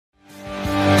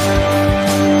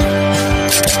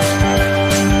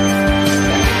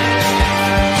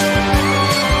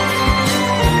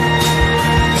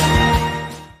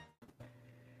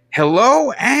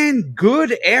Hello and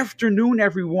good afternoon,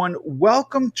 everyone.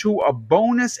 Welcome to a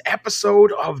bonus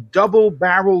episode of Double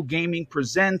Barrel Gaming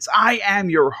Presents. I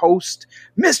am your host,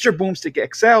 Mr. Boomstick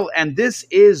XL, and this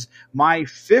is my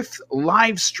fifth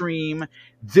live stream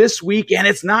this week, and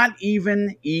it's not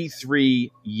even E3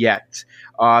 yet.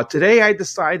 Today, I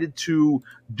decided to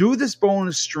do this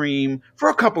bonus stream for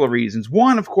a couple of reasons.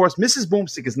 One, of course, Mrs.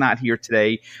 Boomstick is not here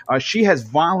today. She has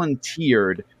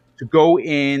volunteered to go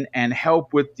in and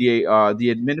help with the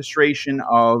administration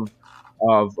of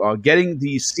getting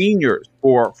the seniors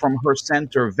from her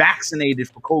center vaccinated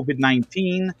for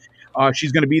COVID-19.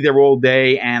 She's going to be there all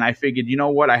day, and I figured, you know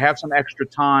what, I have some extra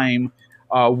time.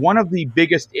 One of the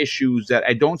biggest issues that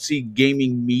I don't see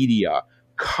gaming media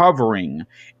covering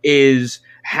is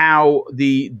how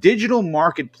the digital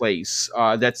marketplace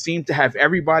that seemed to have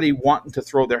everybody wanting to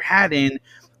throw their hat in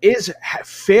is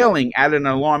failing at an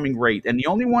alarming rate. And the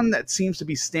only one that seems to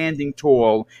be standing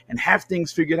tall and have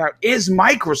things figured out is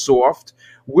Microsoft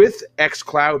with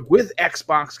xCloud, with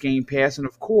Xbox Game Pass, and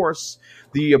of course,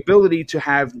 the ability to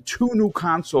have two new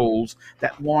consoles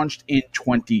that launched in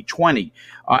 2020.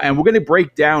 And we're going to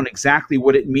break down exactly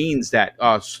what it means that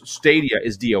Stadia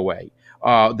is DOA.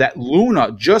 That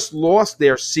Luna just lost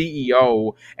their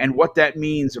CEO and what that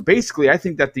means. Basically, I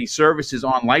think that the service is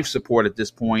on life support at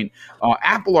this point.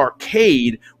 Apple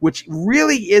Arcade, which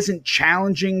really isn't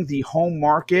challenging the home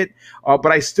market,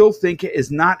 but I still think it is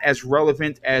not as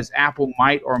relevant as Apple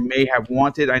might or may have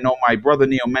wanted. I know my brother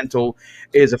Neo Mental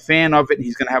is a fan of it, and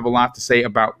he's going to have a lot to say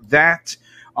about that.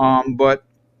 But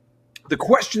the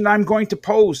question I'm going to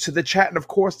pose to the chat, and of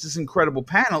course this incredible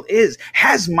panel, is: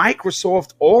 has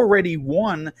Microsoft already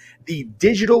won the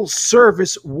digital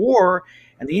service war?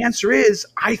 And the answer is,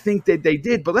 I think that they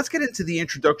did. But let's get into the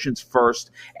introductions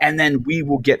first, and then we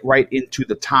will get right into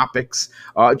the topics.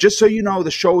 Just so you know,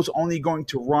 the show is only going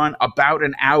to run about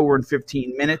an hour and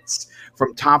 15 minutes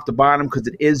from top to bottom because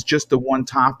it is just the one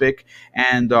topic.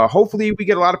 And hopefully we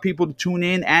get a lot of people to tune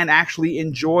in and actually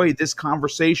enjoy this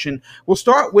conversation. We'll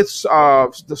start with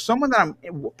someone that I'm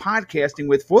podcasting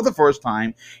with for the first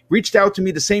time. Reached out to me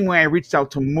the same way I reached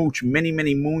out to Mooch many,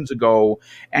 many moons ago.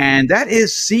 And that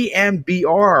is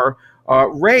CMBR.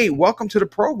 Ray, welcome to the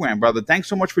program, brother. Thanks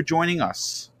so much for joining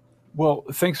us. Well,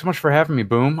 thanks so much for having me,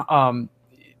 Boom.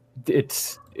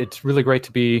 It's really great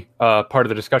to be part of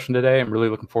the discussion today. I'm really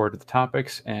looking forward to the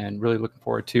topics and really looking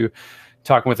forward to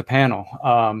talking with the panel.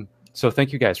 So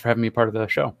thank you guys for having me part of the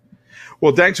show.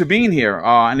 Well, thanks for being here.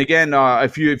 And again,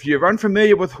 if you're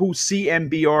unfamiliar with who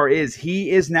CMBR is,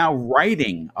 he is now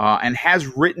writing and has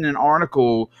written an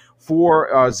article for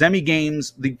Zemi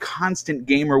Games, the Constant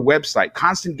Gamer website,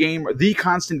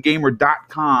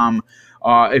 theconstantgamer.com.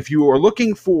 If you are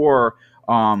looking for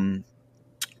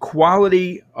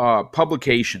quality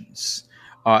publications,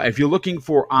 if you're looking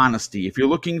for honesty, if you're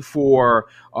looking for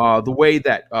the way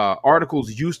that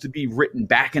articles used to be written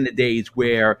back in the days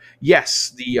where, yes,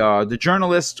 the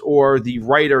journalist or the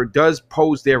writer does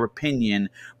pose their opinion,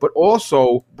 but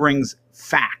also brings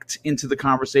fact into the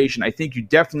conversation, I think you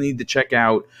definitely need to check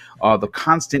out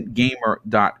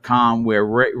theconstantgamer.com, where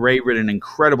Ray wrote an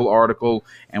incredible article,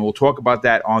 and we'll talk about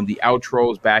that on the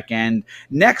outro's back end.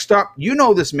 Next up, you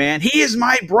know this man. He is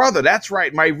my brother. That's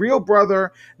right, my real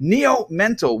brother, Neo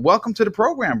Mental. Welcome to the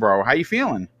program, bro. How you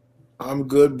feeling? I'm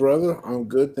good, brother. I'm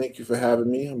good. Thank you for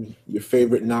having me. I'm your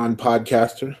favorite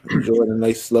non-podcaster. Enjoying a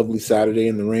nice, lovely Saturday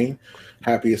in the rain.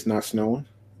 Happy it's not snowing.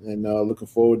 And looking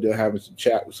forward to having some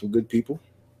chat with some good people.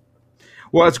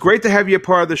 Well, it's great to have you a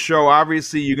part of the show.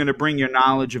 Obviously, you're going to bring your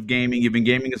knowledge of gaming. You've been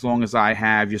gaming as long as I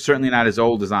have. You're certainly not as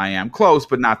old as I am. Close,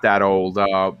 but not that old.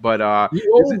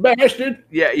 You old bastard.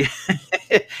 Yeah.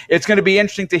 It's going to be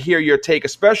interesting to hear your take,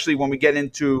 especially when we get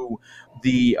into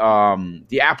the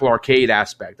Apple Arcade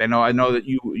aspect. I know that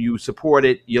you support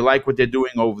it. You like what they're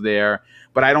doing over there,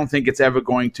 but I don't think it's ever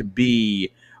going to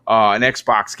be an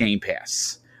Xbox Game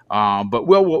Pass. But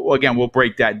we'll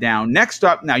break that down. Next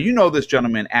up, now you know this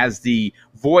gentleman as the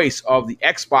voice of the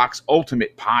Xbox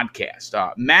Ultimate Podcast,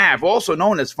 Mav, also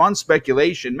known as Fun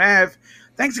Speculation. Mav,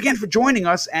 thanks again for joining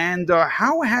us. And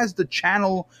how has the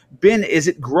channel been? Is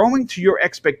it growing to your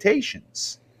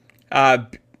expectations?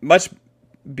 Much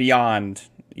beyond.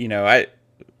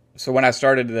 So when I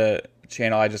started the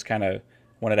channel, I just kind of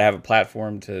wanted to have a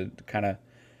platform to kind of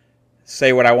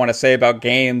say what I want to say about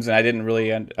games, and I didn't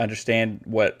really understand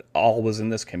what all was in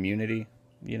this community,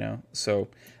 So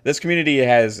this community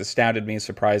has astounded me,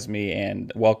 surprised me,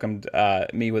 and welcomed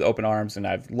me with open arms, and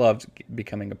I've loved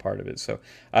becoming a part of it. So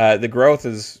the growth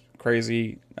is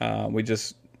crazy. We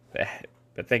just,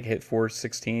 I think, hit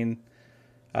 416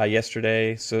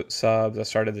 yesterday. So subs. I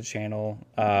started the channel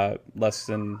less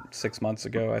than 6 months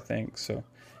ago, I think. So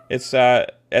it's I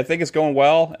think it's going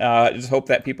well. I just hope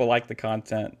that people like the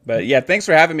content. But yeah, thanks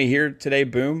for having me here today,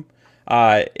 Boom.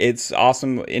 It's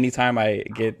awesome anytime I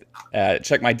get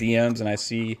check my DMs and I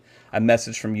see a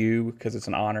message from you, because it's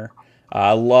an honor.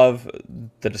 I love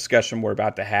the discussion we're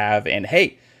about to have, and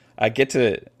hey, I get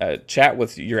to chat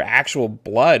with your actual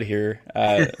blood here,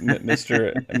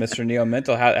 Mr. Neo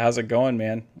Mental. How's it going,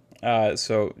 man?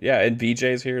 So yeah, and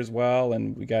VJ's here as well,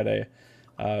 and we got a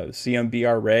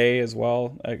CMBR Ray as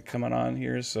well coming on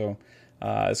here. So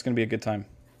it's going to be a good time.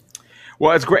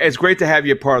 Well, it's great. It's great to have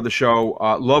you a part of the show.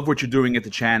 Love what you're doing at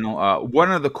the channel.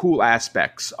 One of the cool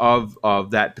aspects of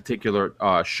that particular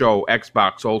show,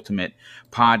 Xbox Ultimate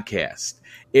Podcast,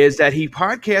 is that he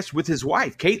podcasts with his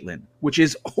wife, Caitlin, which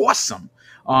is awesome.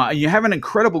 And you have an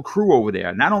incredible crew over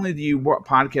there. Not only do you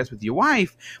podcast with your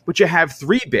wife, but you have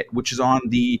 3-Bit, which is on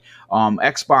the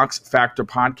Xbox Factor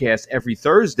podcast every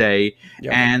Thursday.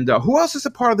 Yep. And who else is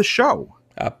a part of the show?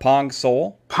 Pong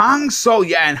Soul. Pong Soul,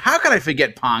 yeah, and how could I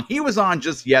forget Pong? He was on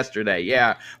just yesterday,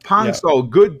 yeah. Pong Soul,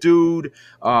 good dude.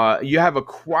 You have a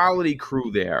quality crew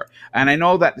there. And I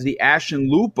know that the Ashen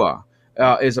Lupa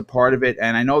is a part of it,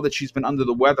 and I know that she's been under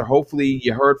the weather. Hopefully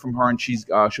you heard from her, and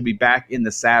she'll be back in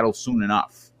the saddle soon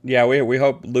enough. Yeah, we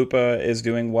hope Lupa is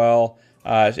doing well.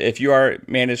 If you are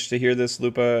managed to hear this,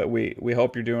 Lupa, we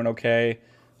hope you're doing okay.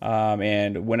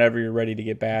 And whenever you're ready to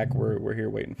get back, we're here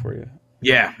waiting for you.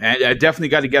 Yeah, and I definitely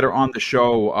got to get her on the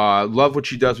show. Love what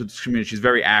she does with this community. She's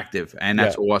very active, and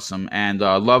that's awesome. And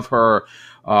love her,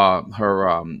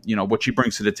 what she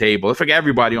brings to the table. I think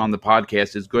everybody on the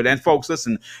podcast is good. And folks,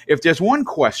 listen, if there's one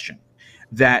question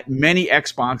that many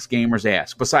Xbox gamers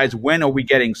ask, besides when are we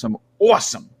getting some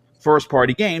awesome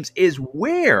first-party games, is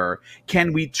where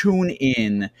can we tune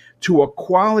in to a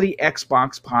quality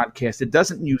Xbox podcast that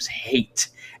doesn't use hate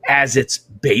as its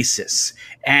basis.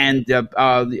 And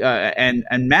Mav's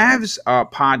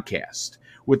podcast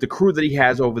with the crew that he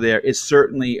has over there is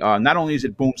certainly not only is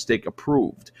it Boomstick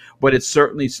approved, but it's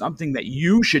certainly something that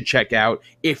you should check out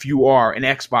if you are an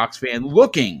Xbox fan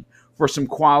looking for some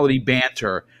quality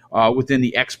banter within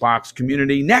the Xbox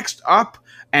community. Next up,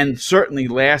 and certainly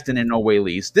last and in no way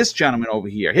least, this gentleman over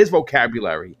here, his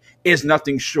vocabulary is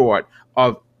nothing short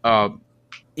of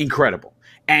incredible.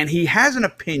 And he has an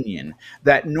opinion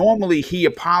that normally he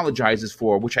apologizes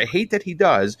for, which I hate that he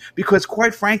does, because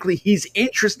quite frankly, he's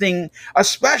interesting,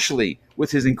 especially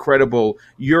with his incredible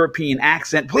European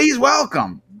accent. Please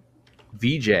welcome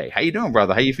VJ. How you doing,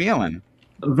 brother? How you feeling?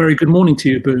 A very good morning to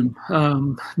you,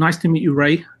 Boom. Nice to meet you,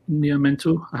 Ray, Neo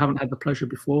Mental. I haven't had the pleasure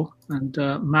before. And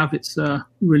Mav, it's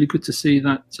really good to see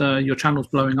that your channel's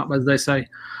blowing up, as they say.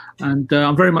 And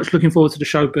I'm very much looking forward to the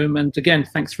show, Boom. And again,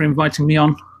 thanks for inviting me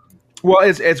on. Well,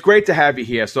 it's great to have you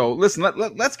here. So listen,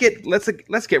 let's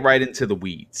get right into the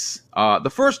weeds. The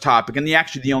first topic, and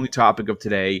actually the only topic of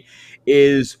today,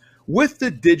 is with the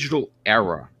digital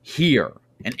era here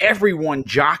and everyone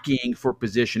jockeying for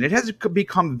position, it has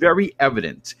become very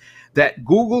evident that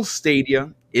Google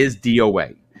Stadia is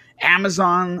DOA.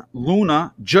 Amazon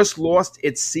Luna just lost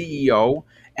its CEO,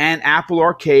 and Apple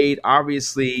Arcade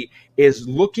obviously is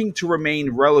looking to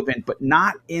remain relevant, but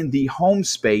not in the home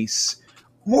space,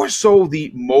 more so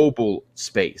the mobile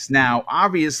space. Now,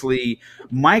 obviously,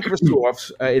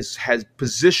 Microsoft has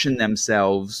positioned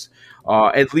themselves,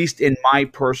 at least in my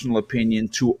personal opinion,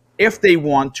 to, if they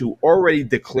want to, already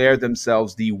declare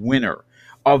themselves the winner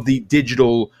of the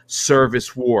digital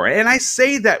service war. And I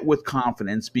say that with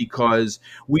confidence because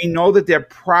we know that they're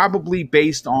probably,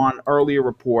 based on earlier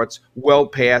reports, well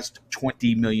past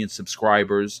 20 million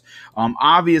subscribers.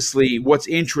 Obviously, what's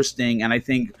interesting, and I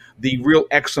think the real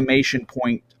exclamation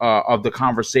point of the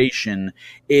conversation,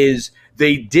 is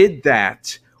they did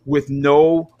that with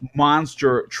no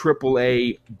monster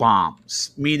AAA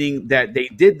bombs, meaning that they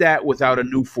did that without a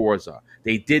new Forza.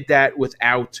 They did that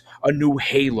without a new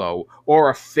Halo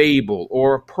or a Fable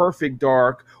or a Perfect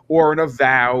Dark or an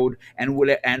Avowed and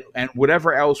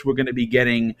whatever else we're going to be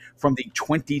getting from the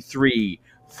 23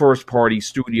 first-party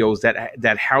studios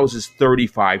that houses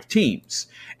 35 teams.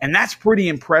 And that's pretty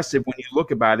impressive when you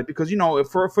look about it, because, you know,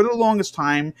 for the longest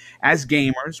time as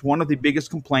gamers, one of the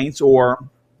biggest complaints, or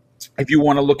if you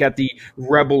want to look at the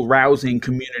rebel-rousing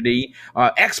community,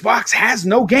 Xbox has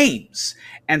no games.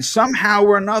 And somehow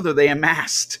or another, they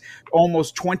amassed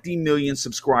almost 20 million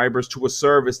subscribers to a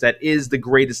service that is the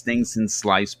greatest thing since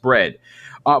sliced bread.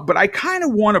 But I kind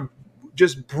of want to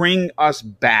just bring us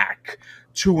back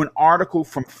to an article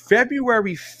from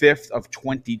February 5th of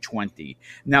 2020.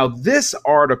 Now, this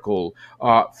article,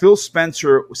 Phil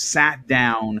Spencer sat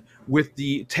down with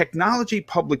the technology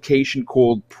publication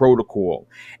called Protocol.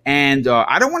 And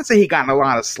I don't want to say he got a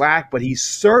lot of slack, but he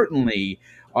certainly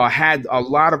had a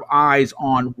lot of eyes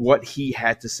on what he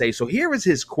had to say. So here is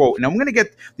his quote, and I'm going to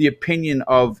get the opinion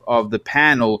of the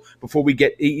panel before we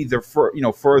get either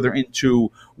further into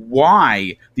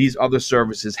why these other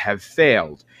services have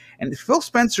failed. And Phil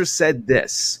Spencer said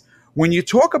this: when you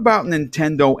talk about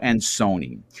Nintendo and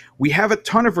Sony, we have a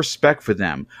ton of respect for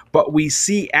them, but we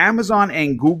see Amazon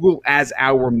and Google as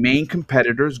our main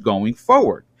competitors going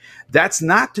forward. That's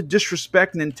not to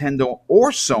disrespect Nintendo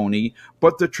or Sony,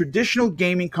 but the traditional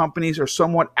gaming companies are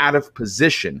somewhat out of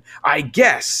position. I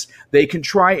guess they can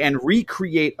try and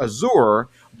recreate Azure,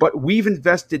 but we've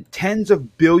invested tens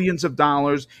of billions of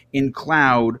dollars in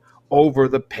cloud over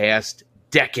the past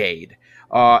decade.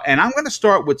 And I'm going to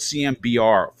start with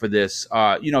CMBR for this.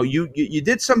 You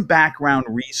did some background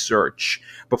research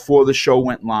before the show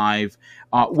went live.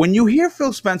 When you hear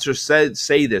Phil Spencer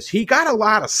say this, he got a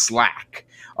lot of slack.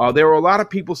 There were a lot of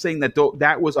people saying that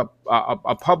that was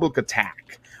a public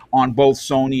attack on both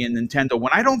Sony and Nintendo,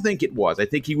 when I don't think it was. I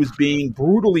think he was being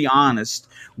brutally honest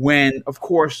when, of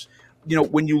course,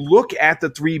 when you look at the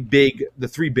three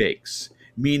bigs,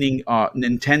 meaning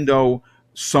Nintendo,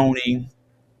 Sony,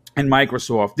 and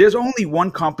Microsoft, there's only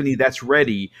one company that's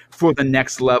ready for the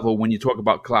next level when you talk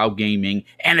about cloud gaming,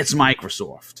 and it's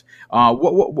Microsoft.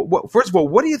 First of all,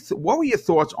 what were your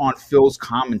thoughts on Phil's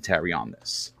commentary on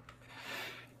this?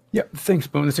 Yeah, thanks,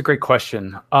 Boone. That's a great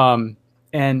question.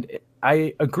 And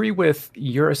I agree with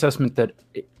your assessment that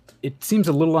it seems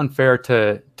a little unfair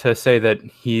to say that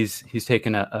he's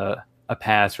taken a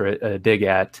pass or a dig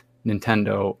at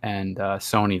Nintendo and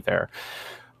Sony there.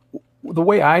 The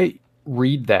way I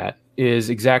read that is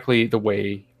exactly the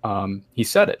way he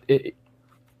said it.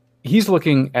 He's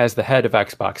looking as the head of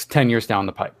Xbox 10 years down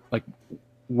the pipe. Like,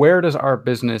 where does our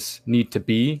business need to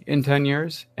be in 10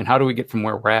 years? And how do we get from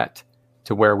where we're at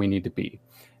to where we need to be?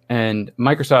 And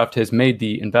Microsoft has made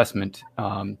the investment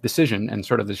decision and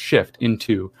sort of the shift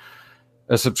into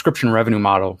a subscription revenue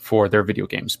model for their video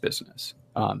games business.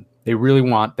 They really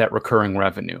want that recurring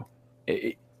revenue.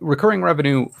 Recurring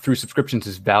revenue through subscriptions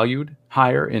is valued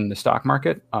higher in the stock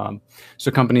market.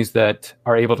 So companies that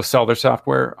are able to sell their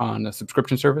software on a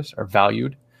subscription service are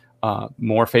valued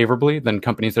more favorably than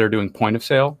companies that are doing point of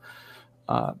sale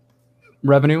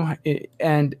revenue.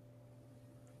 And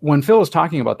when Phil is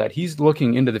talking about that, he's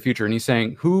looking into the future and he's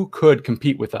saying, who could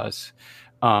compete with us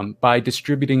by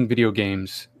distributing video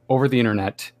games over the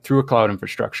internet through a cloud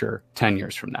infrastructure 10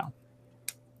 years from now?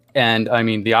 And I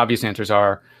mean, the obvious answers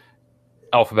are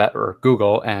Alphabet or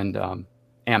Google and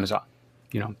Amazon.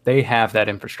 They have that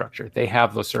infrastructure. They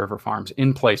have those server farms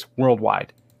in place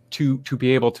worldwide to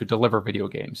be able to deliver video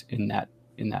games in that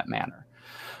manner.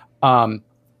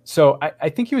 So I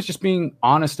think he was just being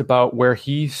honest about where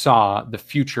he saw the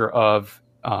future of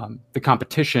the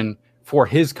competition for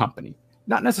his company.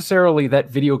 Not necessarily that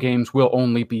video games will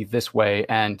only be this way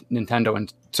and Nintendo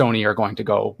and Sony are going to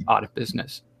go out of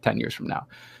business 10 years from now.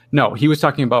 No, he was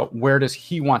talking about where does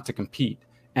he want to compete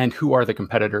and who are the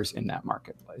competitors in that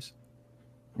marketplace.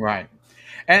 Right.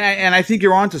 And I think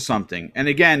you're onto something. And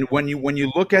again, when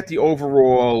you look at the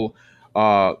overall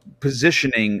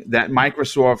positioning that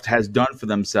Microsoft has done for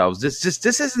themselves, this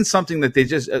isn't something that they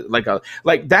just like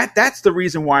that. That's the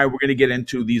reason why we're going to get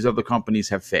into these other companies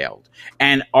have failed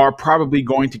and are probably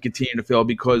going to continue to fail,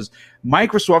 because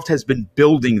Microsoft has been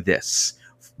building this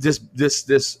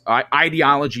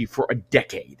ideology for a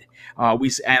decade.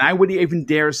 And I would even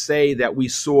dare say that we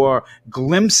saw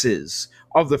glimpses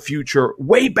of the future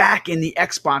way back in the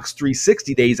Xbox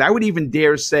 360 days. I would even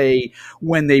dare say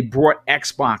when they brought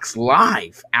Xbox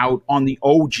Live out on the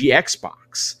OG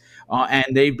Xbox. And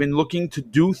they've been looking to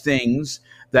do things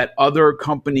that other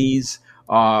companies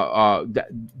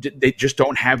they just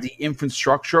don't have the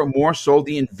infrastructure, more so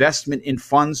the investment in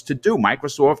funds to do.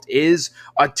 Microsoft is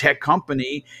a tech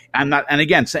company. I'm not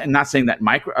saying that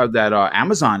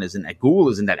Amazon isn't, that Google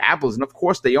isn't, that Apple isn't. Of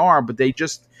course they are, but they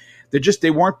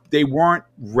weren't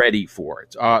ready for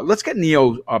it. Let's get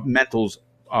Neo Mental's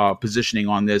positioning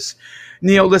on this.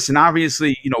 Neo, listen,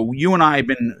 obviously, you and I have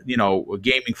been,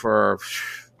 gaming for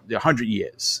 100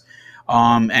 years,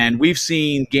 and we've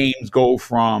seen games go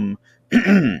from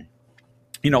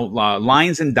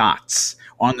lines and dots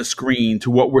on the screen to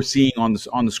what we're seeing on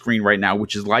the screen right now,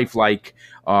 which is lifelike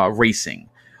racing.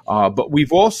 But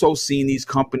we've also seen these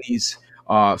companies,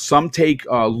 some take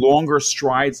longer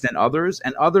strides than others,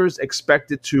 and others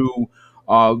expected to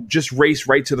just race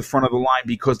right to the front of the line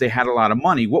because they had a lot of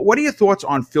money. What are your thoughts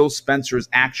on Phil Spencer's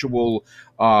actual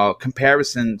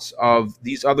comparisons of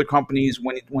these other companies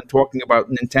when talking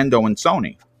about Nintendo and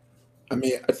Sony? I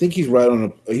mean, I think he's right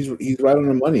on he's right on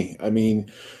the money. I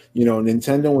mean,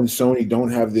 Nintendo and Sony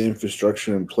don't have the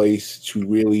infrastructure in place to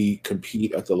really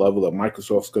compete at the level that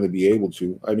Microsoft's going to be able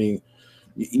to. I mean,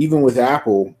 even with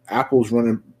Apple's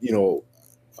running,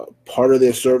 part of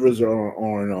their servers are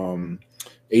on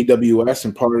AWS,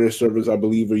 and part of their servers, I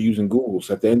believe, are using Google.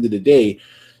 So at the end of the day,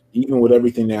 even with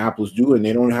everything that Apple's doing,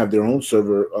 they don't have their own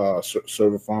server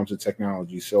farms of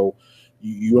technology. So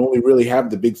you only really have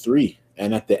the big three.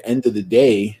 And at the end of the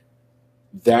day,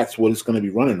 that's what it's going to be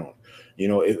running on.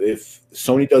 If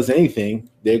Sony does anything,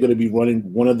 they're going to be running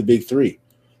one of the big three.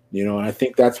 And I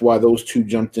think that's why those two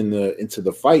jumped into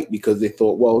the fight, because they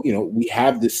thought, well, we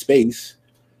have this space,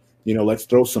 let's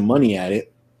throw some money at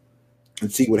it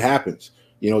and see what happens.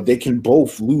 They can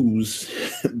both lose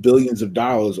billions of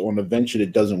dollars on a venture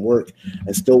that doesn't work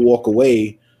and still walk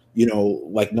away,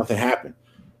 like nothing happened.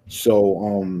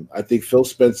 So I think Phil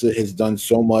Spencer has done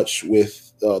so much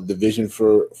with the vision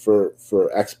for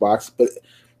Xbox, but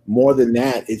more than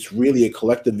that, it's really a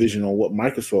collective vision on what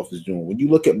Microsoft is doing. When you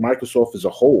look at Microsoft as a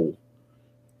whole,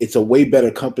 it's a way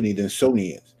better company than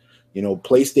Sony is.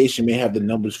 PlayStation may have the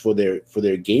numbers for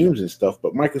their games and stuff,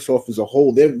 but Microsoft as a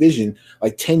whole, their vision,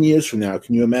 like 10 years from now,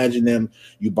 can you imagine them?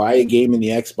 You buy a game in the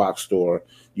Xbox store,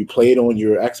 you play it on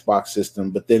your Xbox system,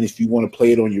 but then if you want to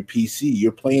play it on your PC,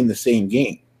 you're playing the same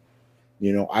game.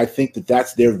 I think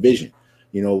that's their vision.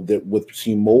 That with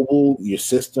between mobile, your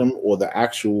system, or the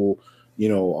actual,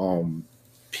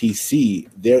 PC,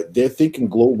 they're thinking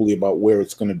globally about where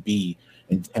it's going to be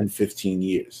in 10, 15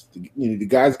 years. The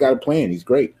guy's got a plan. He's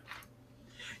great.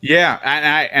 Yeah,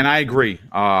 and I agree.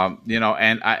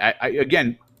 And I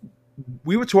again,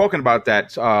 we were talking about that,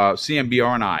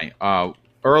 CMBR and I,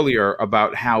 earlier,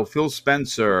 about how Phil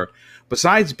Spencer,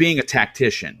 besides being a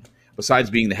tactician, besides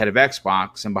being the head of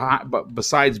Xbox, but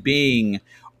besides being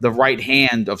the right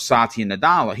hand of Satya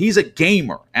Nadella, he's a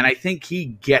gamer, and I think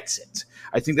he gets it.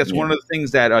 I think that's one of the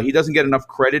things that he doesn't get enough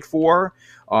credit for.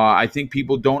 I think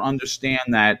people don't understand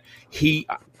that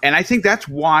and I think that's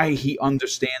why he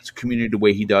understands the community the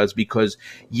way he does, because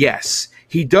yes,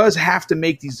 he does have to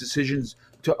make these decisions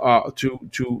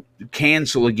to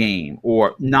cancel a game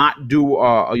or not do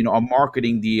a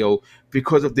marketing deal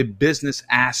because of the business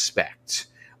aspect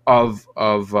of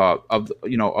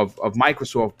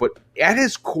Microsoft. But at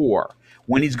his core,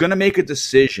 when he's going to make a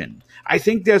decision, I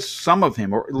think there's some of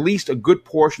him, or at least a good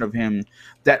portion of him,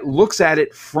 that looks at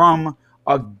it from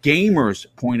a gamer's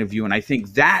point of view. And I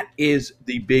think that is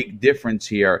the big difference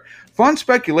here. Fun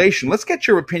speculation. Let's get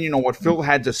your opinion on what Phil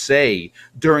had to say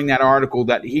during that article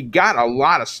that he got a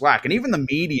lot of slack. And even the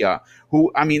media,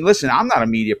 who, I mean, listen, I'm not a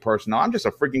media person. I'm just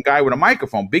a freaking guy with a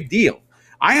microphone. Big deal.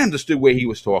 I understood what he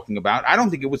was talking about. I don't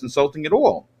think it was insulting at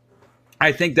all.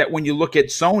 I think that when you look at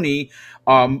Sony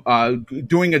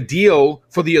doing a deal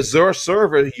for the Azure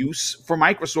server use for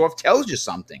Microsoft tells you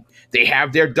something. They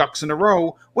have their ducks in a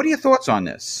row. What are your thoughts on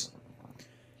this?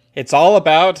 It's all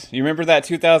about, you remember that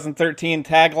 2013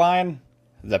 tagline?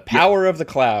 The power of the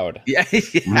cloud. Yeah,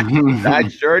 I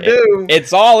sure do.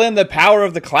 It's all in the power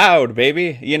of the cloud,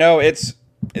 baby.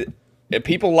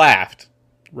 People laughed,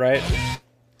 right?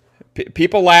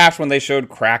 People laughed when they showed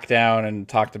Crackdown and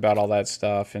talked about all that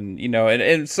stuff,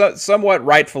 and somewhat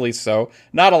rightfully so.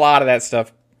 Not a lot of that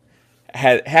stuff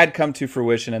had come to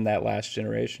fruition in that last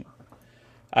generation.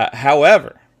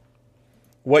 However,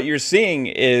 what you're seeing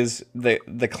is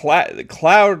the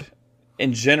cloud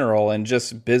in general, and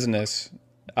just business,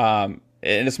 and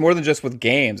it's more than just with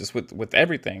games. It's with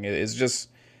everything. It's just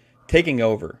taking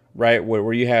over, right?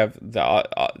 Where you have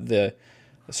the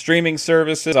streaming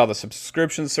services, all the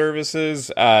subscription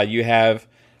services. You have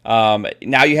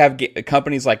now you have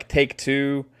companies like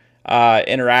Take-Two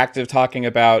Interactive talking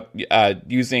about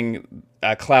using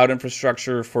cloud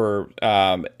infrastructure for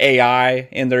AI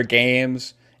in their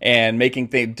games and making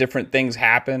different things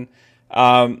happen.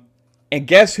 And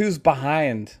guess who's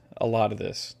behind a lot of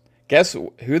this? Guess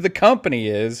who the company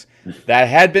is that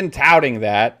had been touting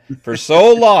that for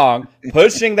so long,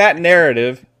 pushing that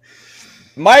narrative?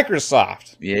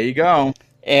 Microsoft. There you go.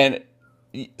 And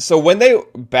so when they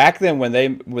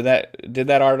did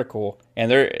that article,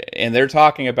 and they're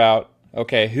talking about,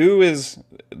 okay, who is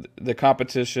the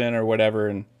competition or whatever,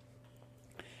 and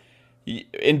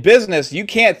in business you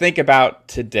can't think about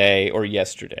today or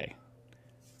yesterday.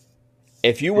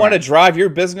 If you want to drive your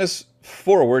business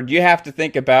forward, you have to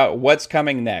think about what's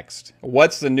coming next,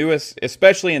 what's the newest,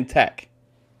 especially in tech,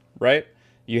 right?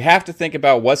 You have to think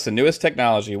about what's the newest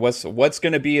technology, what's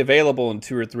going to be available in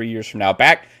 2 or 3 years from now.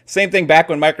 Same thing back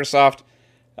when Microsoft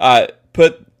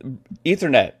put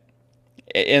Ethernet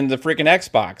in the freaking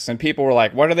Xbox, and people were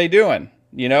like, "What are they doing?"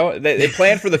 You know, they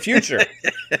planned for the future.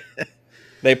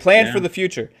 They planned for the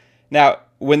future. Now,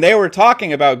 when they were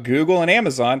talking about Google and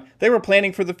Amazon, they were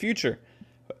planning for the future.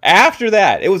 After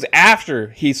that, it was after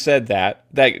he said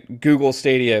that Google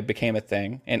Stadia became a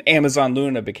thing and Amazon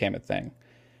Luna became a thing.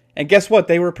 And guess what?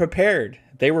 They were prepared.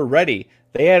 They were ready.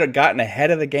 They had gotten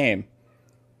ahead of the game.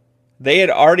 They had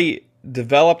already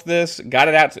developed this, got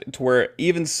it out to where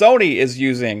even Sony is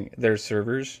using their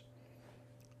servers.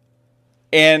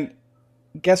 And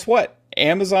guess what?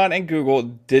 Amazon and Google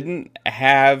didn't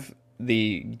have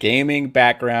the gaming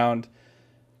background,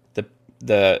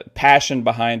 the passion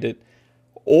behind it,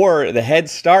 or the head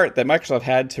start that Microsoft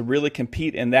had to really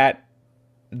compete in that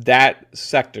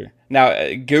sector. Now,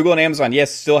 Google and Amazon,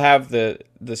 yes, still have the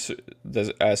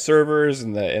servers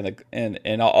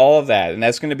and all of that, and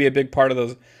that's going to be a big part of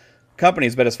those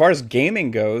companies. But as far as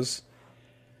gaming goes,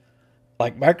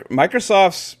 like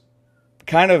Microsoft's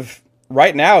kind of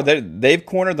right now, they've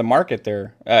cornered the market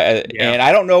there, and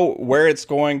I don't know where it's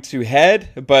going to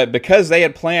head. But because they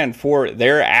had planned for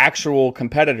their actual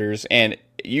competitors, and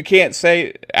you can't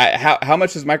say how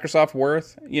much is Microsoft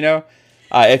worth, you know.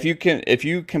 If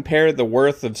you compare the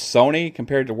worth of Sony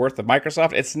compared to the worth of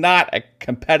Microsoft, it's not a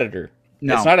competitor.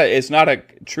 No, it's not a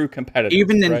true competitor.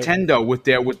 Even Nintendo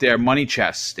with their money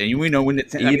chest, and we know when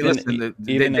Nintendo,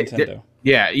 Nintendo.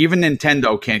 Even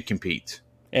Nintendo can't compete.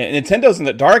 And Nintendo's in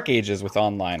the dark ages with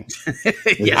online.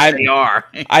 Yes, they are.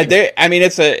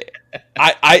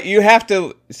 You have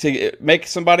to make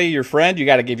somebody your friend. You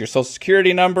got to give your social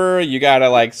security number. You got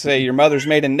to say your mother's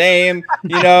maiden name.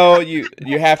 You know, you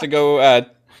have to go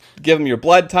give them your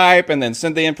blood type and then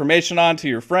send the information on to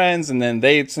your friends, and then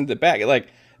they send it back.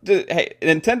 Hey,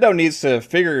 Nintendo needs to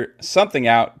figure something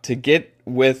out to get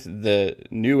with the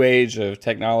new age of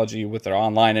technology with their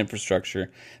online infrastructure.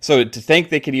 So to think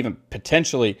they could even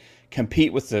potentially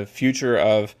compete with the future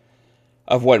of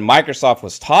what Microsoft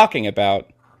was talking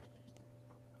about,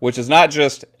 which is not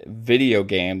just video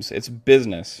games, it's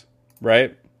business,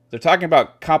 right? They're talking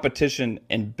about competition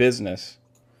in business.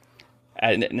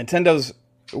 Nintendo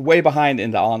way behind in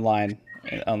the online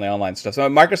stuff. So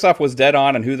Microsoft was dead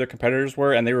on who their competitors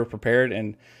were, and they were prepared.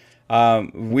 And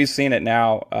we've seen it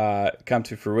now come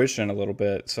to fruition a little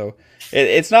bit. So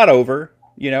it's not over.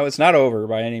 It's not over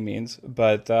by any means,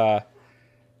 but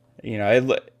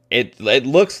it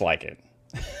looks like it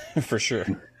for sure.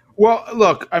 Well,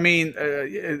 look, I mean,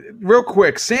 real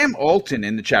quick, Sam Alton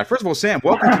in the chat. First of all, Sam,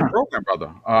 welcome to the program,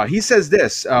 brother. He says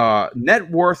this: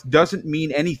 net worth doesn't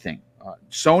mean anything.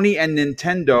 Sony and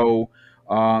Nintendo.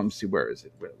 Let's see, where is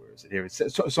it? Where is it? Here it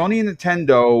says Sony and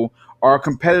Nintendo are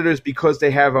competitors because they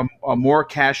have a more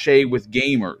cachet with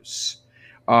gamers,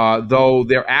 though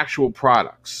they're actual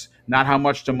products, not how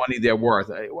much the money they're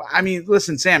worth. I mean,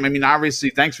 listen, Sam. I mean,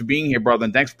 obviously, thanks for being here, brother,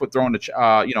 and thanks for throwing a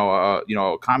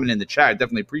comment in the chat. I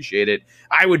definitely appreciate it.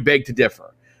 I would beg to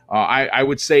differ. I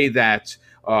would say that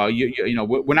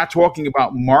we're not talking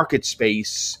about market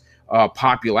space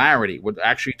popularity. We're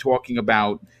actually talking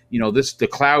about the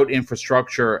cloud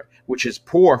infrastructure, which is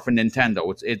poor for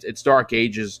Nintendo. It's dark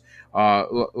ages,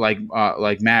 like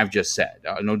Mav just said,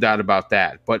 no doubt about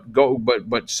that. But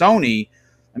Sony,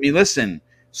 I mean, listen,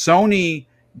 Sony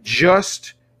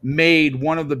just made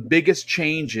one of the biggest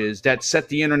changes that set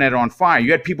the internet on fire.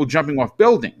 You had people jumping off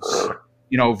buildings,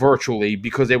 virtually,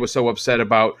 because they were so upset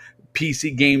about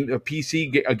PC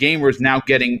gamers now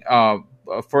getting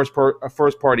first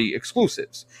party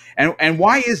exclusives. And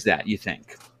why is that, you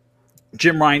think?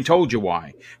 Jim Ryan told you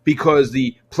why. Because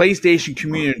the PlayStation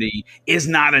community is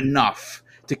not enough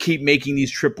to keep making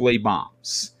these AAA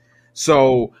bombs.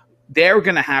 So they're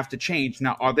going to have to change.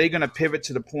 Now, are they going to pivot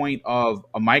to the point of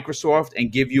a Microsoft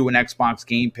and give you an Xbox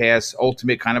Game Pass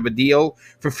Ultimate kind of a deal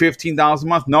for $15 a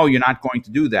month? No, you're not going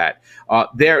to do that.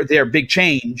 Their big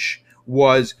change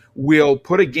was, we'll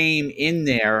put a game in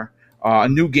there, a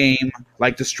new game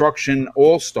like Destruction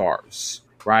All-Stars,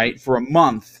 right, for a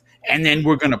month, and then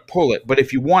we're going to pull it. But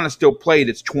if you want to still play it,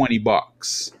 it's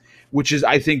 $20, which is,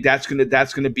 I think that's going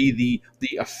to be the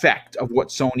effect of what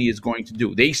Sony is going to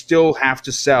do. They still have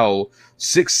to sell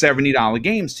 $70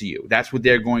 games to you. That's what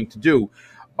they're going to do.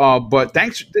 But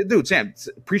thanks, dude, Sam.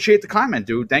 Appreciate the comment,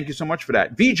 dude. Thank you so much for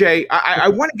that. VJ, I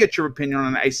want to get your opinion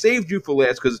on it. I saved you for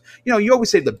last because you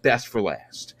always say the best for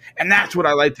last, and that's what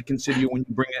I like to consider you when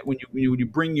you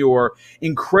bring your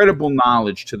incredible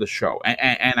knowledge to the show.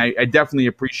 And I definitely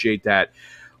appreciate that.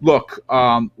 look,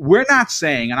 we're not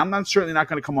saying, and I'm not certainly not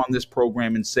going to come on this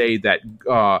program and say that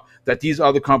that these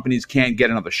other companies can't get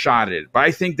another shot at it. But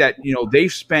I think that, you know,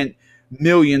 they've spent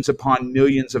millions upon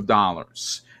millions of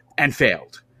dollars and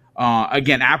failed.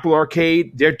 Again, Apple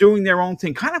Arcade, they're doing their own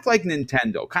thing, kind of like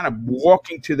Nintendo, kind of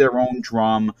walking to their own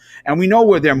drum, and we know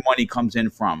where their money comes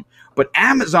in from. But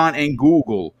Amazon and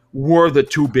Google were the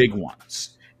two big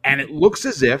ones, and it looks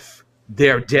as if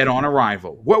they're dead on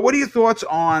arrival. What are your thoughts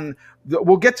on?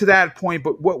 We'll get to that point,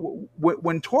 but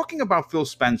when talking about Phil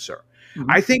Spencer,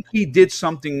 I think he did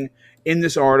something in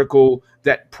this article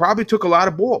that probably took a lot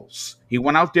of balls. He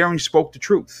went out there and he spoke the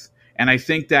truth. And I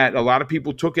think that a lot of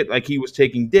people took it like he was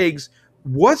taking digs.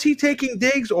 Was he taking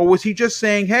digs, or was he just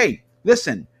saying, hey,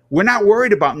 listen, we're not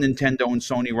worried about Nintendo and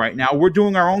Sony right now. We're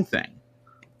doing our own thing.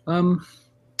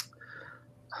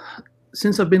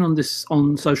 Since I've been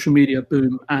on social media,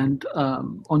 Boom, and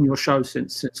on your show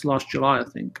since last July,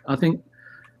 I think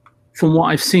from what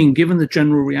I've seen, given the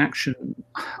general reaction,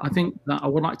 I think that I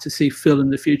would like to see Phil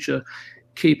in the future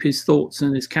keep his thoughts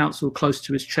and his counsel close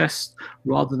to his chest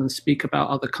rather than speak about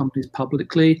other companies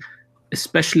publicly,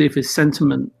 especially if his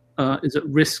sentiment is at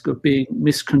risk of being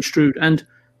misconstrued. And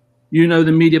you know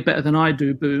the media better than I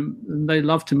do, Boom, and they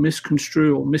love to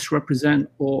misconstrue or misrepresent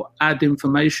or add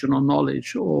information or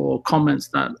knowledge or comments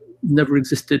that never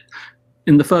existed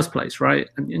in the first place, right?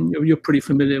 And you're pretty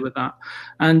familiar with that.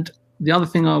 And the other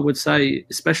thing I would say,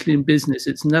 especially in business,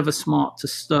 it's never smart to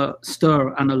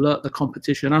stir and alert the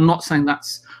competition. I'm not saying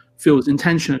that's Phil's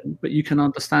intention, but you can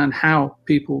understand how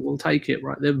people will take it,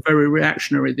 right? They're very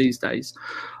reactionary these days.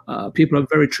 People are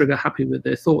very trigger happy with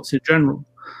their thoughts in general.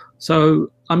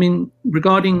 So, I mean,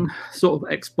 regarding sort of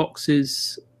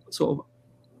Xbox's sort of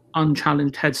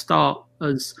unchallenged head start,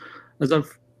 as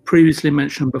I've previously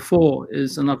mentioned before,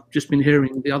 and I've just been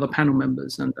hearing the other panel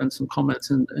members and some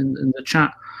comments in the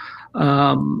chat,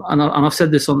 and I've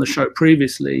said this on the show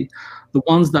previously, the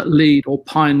ones that lead or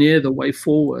pioneer the way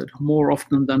forward more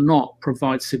often than not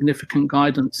provide significant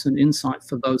guidance and insight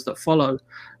for those that follow.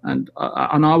 And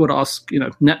I would ask, you know,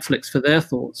 Netflix for their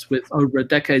thoughts with over a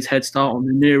decade's head start on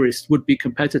the nearest would-be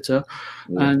competitor,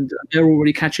 and they're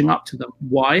already catching up to them.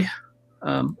 Why?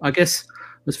 I guess,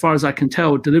 as far as I can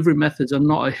tell, delivery methods are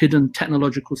not a hidden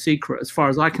technological secret, as far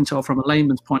as I can tell from a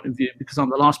layman's point of view, because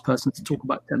I'm the last person to talk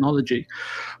about technology.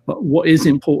 But what is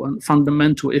important,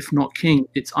 fundamental, if not king,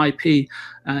 it's IP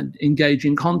and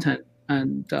engaging content.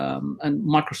 And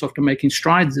Microsoft are making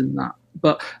strides in that.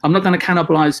 But I'm not going to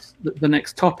cannibalize the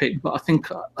next topic, but I think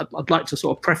I'd like to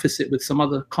sort of preface it with some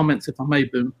other comments, if I may,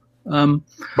 Boom.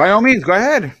 By all means, go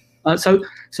ahead. So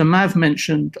Mav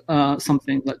mentioned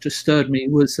something that just stirred me,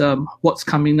 was what's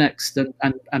coming next and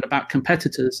about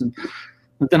competitors. And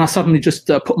then I suddenly just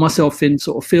put myself in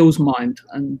sort of Phil's mind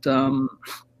and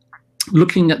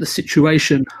looking at the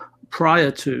situation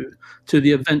prior to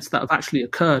the events that have actually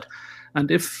occurred.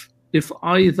 And if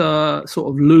either sort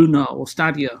of Luna or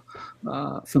Stadia,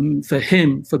 from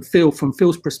Phil, from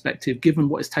Phil's perspective, given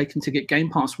what it's taken to get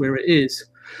Game Pass where it is,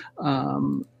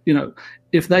 you know,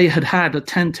 if they had a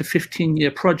 10 to 15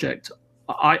 year project,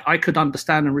 I could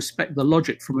understand and respect the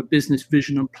logic from a business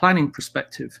vision and planning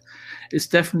perspective. It's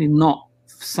definitely not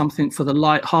something for the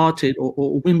light-hearted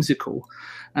or whimsical.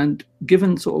 And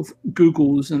given sort of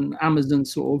Google's and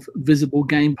Amazon's sort of visible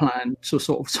game plan to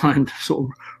sort of try and sort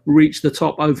of reach the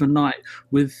top overnight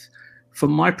with,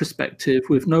 from my perspective,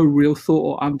 with no real thought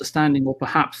or understanding or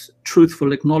perhaps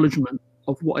truthful acknowledgement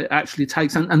of what it actually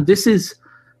takes. And this is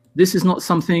not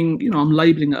something, you know, I'm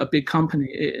labeling it a big company.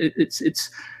 It's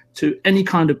to any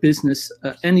kind of business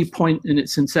at any point in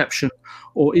its inception,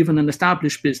 or even an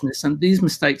established business. And these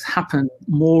mistakes happen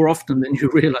more often than you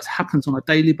realize. Happens on a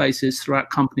daily basis throughout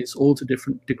companies, all to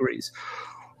different degrees.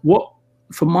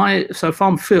 So if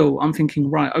I'm Phil, I'm thinking,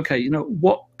 right, okay, you know,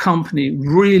 what company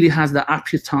really has the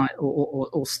appetite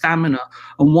or stamina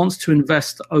and wants to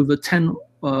invest over 10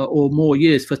 or more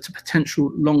years for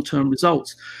potential long-term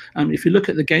results? If you look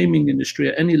at the gaming industry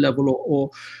at any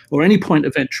level or any point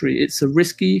of entry, it's a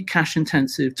risky,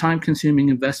 cash-intensive, time-consuming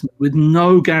investment with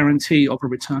no guarantee of a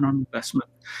return on investment.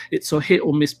 It's a hit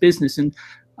or miss business. And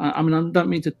I mean, I don't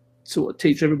mean to sort of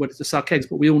teach everybody to suck eggs,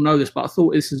 but we all know this. But I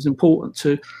thought this is important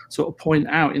to sort of point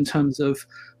out in terms of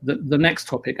the next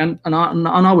topic. And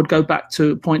I would go back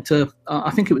to point to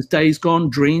I think it was Days Gone,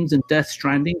 Dreams, and Death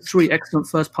Stranding, 3 excellent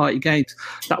first-party games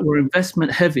that were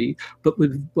investment heavy, but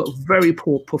with very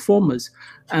poor performers.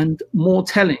 And more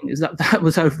telling is that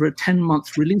was over a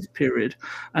 10-month release period.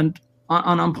 And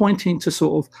I'm pointing to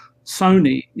sort of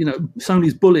Sony,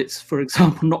 Sony's bullets, for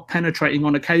example, not penetrating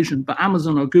on occasion, but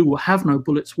Amazon or Google have no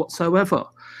bullets whatsoever.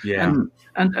 Yeah.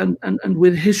 And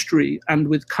with history and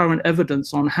with current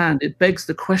evidence on hand, it begs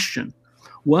the question,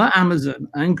 were Amazon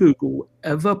and Google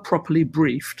ever properly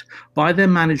briefed by their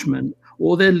management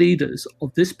or their leaders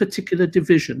of this particular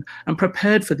division and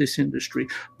prepared for this industry?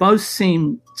 Both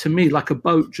seem to me like a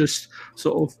boat just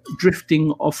sort of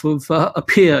drifting off of a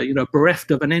pier, bereft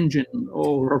of an engine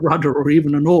or a rudder or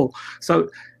even an oar. So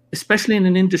especially in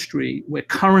an industry where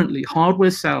currently hardware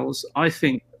sales, I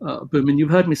think, Boom, and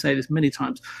you've heard me say this many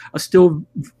times, are still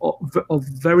of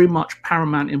very much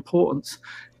paramount importance,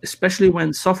 especially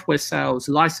when software sales,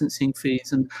 licensing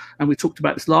fees, and we talked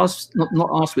about this not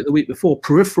last week, the week before,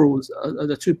 peripherals are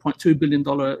the $2.2 billion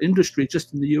industry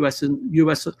just in the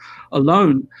US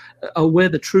alone, are where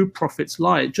the true profits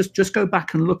lie. Just go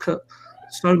back and look at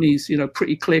Sony's,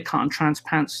 pretty clear-cut and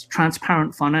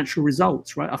transparent financial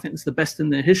results, right? I think it's the best in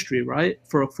their history, right?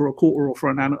 For a quarter or for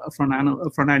an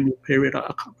annual period.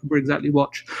 I can't remember exactly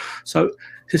what. So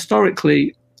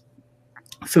historically,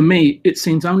 for me, it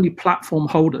seems only platform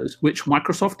holders, which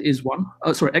Microsoft is one,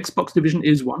 Xbox division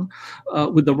is one,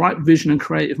 with the right vision and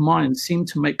creative minds, seem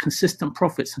to make consistent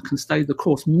profits and can stay the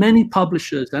course. Many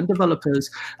publishers and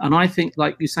developers, and I think,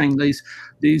 like you're saying,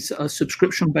 these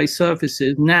subscription-based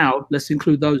services, now, let's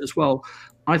include those as well,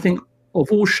 I think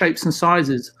of all shapes and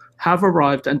sizes, have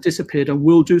arrived and disappeared and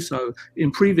will do so in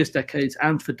previous decades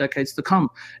and for decades to come.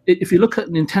 If you look at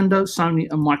Nintendo, Sony,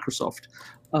 and Microsoft,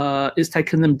 it's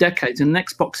taken them decades. In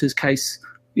Xbox's case,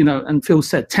 and Phil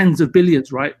said, tens of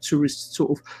billions, right, to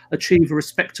sort of achieve a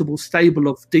respectable stable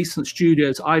of decent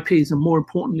studios, IPs, and more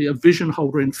importantly, a vision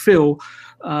holder in Phil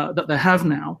that they have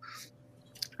now.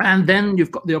 And then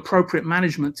you've got the appropriate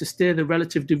management to steer the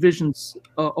relative divisions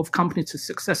of company to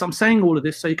success. I'm saying all of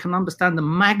this so you can understand the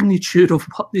magnitude of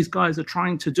what these guys are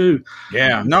trying to do.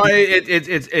 Yeah, no,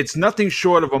 it's nothing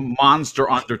short of a monster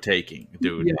undertaking,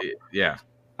 dude. Yeah.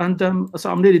 And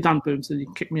so I'm nearly done, Boom, so you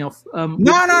can kick me off. No.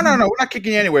 We're not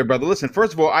kicking you anywhere, brother. Listen,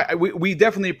 first of all, we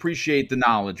definitely appreciate the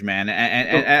knowledge, man.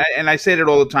 And I say that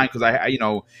all the time because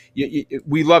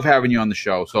we love having you on the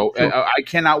show. So sure. I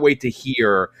cannot wait to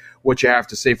hear what you have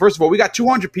to say. First of all, we got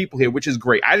 200 people here, which is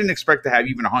great. I didn't expect to have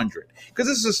even 100 because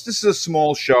this is a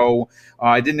small show.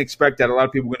 I didn't expect that a lot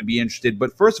of people were going to be interested.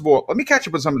 But first of all, let me catch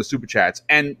up on some of the super chats.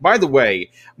 And by the way,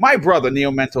 my brother,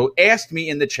 Neo Mento, asked me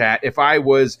in the chat if I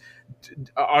was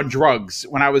on drugs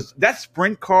when I was. That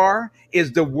sprint car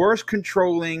is the worst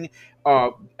controlling.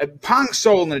 Pong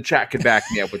Soul in the chat could back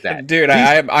me up with that. Dude,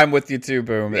 I'm with you too,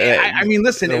 Boom. I mean,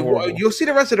 listen, you'll see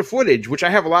the rest of the footage, which I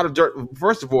have a lot of dirt.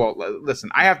 First of all, listen,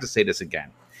 I have to say this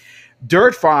again.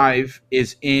 Dirt 5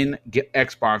 is in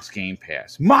Xbox Game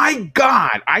Pass. My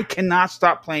God, I cannot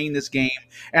stop playing this game,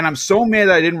 and I'm so mad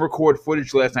that I didn't record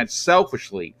footage last night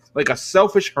selfishly, like a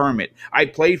selfish hermit. I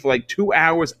played for like 2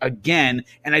 hours again,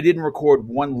 and I didn't record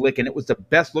one lick, and it was the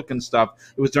best looking stuff.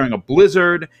 It was during a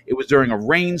blizzard. It was during a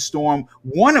rainstorm,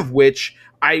 one of which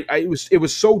it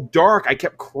was so dark I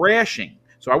kept crashing.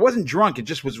 So I wasn't drunk. It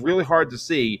just was really hard to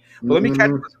see. But let me catch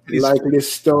up. Likely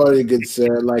story, good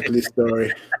sir. Likely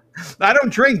story. I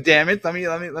don't drink, damn it. Let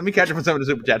me catch up on some of the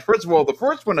super chat. First of all, the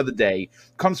first one of the day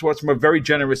comes to us from a very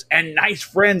generous and nice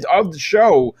friend of the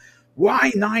show.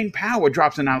 Y9 Power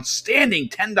drops an outstanding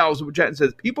 $10 super chat and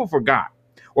says, people forget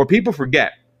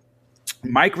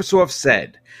Microsoft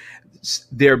said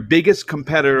their biggest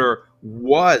competitor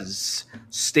was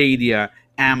Stadia,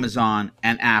 Amazon,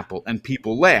 and Apple, and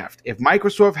people laughed. If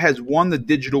Microsoft has won the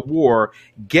digital war,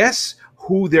 guess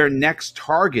who their next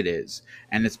target is?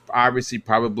 And it's obviously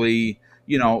probably,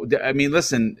 I mean,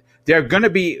 listen, they're going to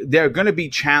be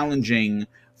challenging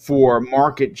for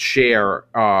market share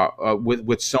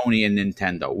with Sony and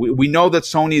Nintendo. We know that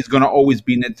Sony is going to always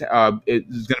be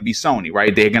Sony,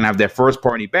 right? They're going to have their first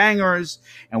party bangers,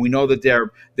 and we know that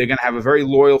they're going to have a very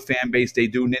loyal fan base. They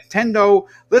do. Nintendo,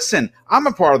 listen, I'm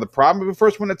a part of the problem. I'm the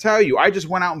first one to tell you. I just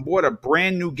went out and bought a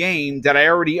brand new game that I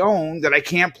already own that I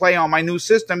can't play on my new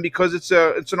system because it's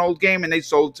an old game, and they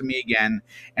sold it to me again.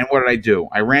 And what did I do?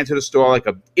 I ran to the store like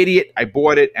an idiot. I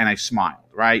bought it and I smiled,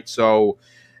 right? So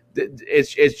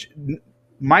it's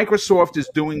Microsoft is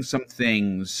doing some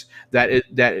things that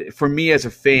for me as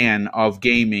a fan of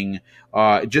gaming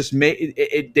just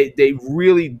they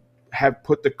really have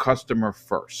put the customer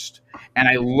first, and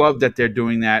I love that they're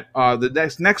doing that.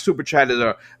 The next super chat is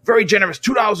a very generous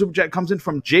 $2 super chat. Comes in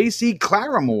from JC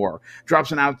Claramore,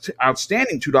 drops an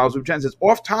outstanding $2 super chat and says,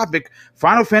 off topic,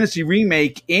 Final Fantasy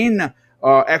remake in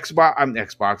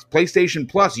Xbox, PlayStation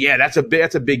Plus. Yeah, that's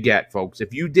a big get, folks.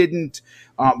 If you didn't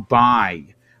buy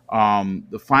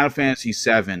the Final Fantasy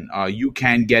VII, you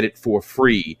can get it for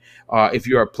free if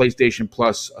you're a PlayStation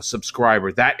Plus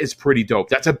subscriber. That is pretty dope.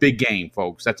 That's a big game,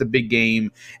 folks. That's a big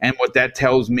game. And what that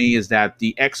tells me is that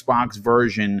the Xbox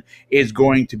version is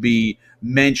going to be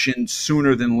mentioned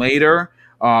sooner than later.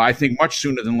 I think much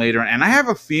sooner than later. And I have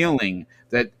a feeling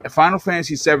that Final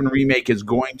Fantasy VII Remake is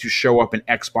going to show up in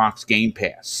Xbox Game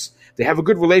Pass. They have a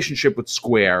good relationship with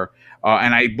Square,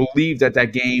 and I believe that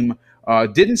game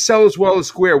didn't sell as well as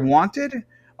Square wanted.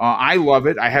 I love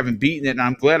it. I haven't beaten it, and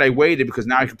I'm glad I waited because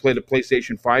now I can play the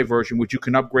PlayStation 5 version, which you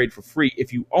can upgrade for free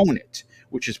if you own it,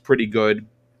 which is pretty good.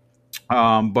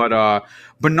 But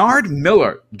Bernard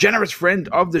Miller, generous friend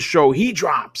of the show, he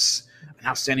drops an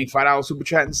outstanding $5 super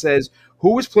chat and says,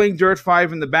 "Who is playing Dirt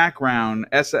 5 in the background?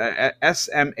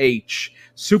 SMH.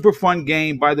 Super fun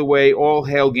game, by the way. All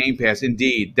hail Game Pass."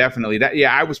 Indeed, definitely.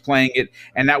 I was playing it,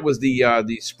 and that was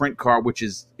the sprint car, which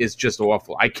is just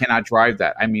awful. I cannot drive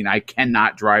that. I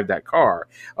cannot drive that car.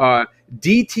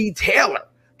 DT Taylor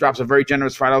drops a very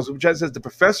generous $5 super chat, says, "The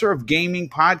Professor of Gaming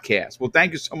podcast." Well,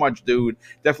 thank you so much, dude.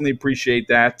 Definitely appreciate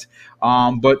that.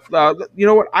 But you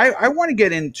know what? I want to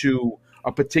get into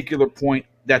a particular point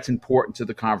that's important to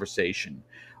the conversation.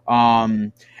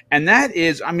 And that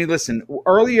is, listen,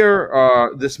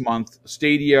 earlier this month,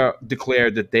 Stadia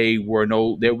declared that they were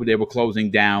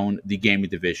closing down the gaming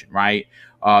division, right?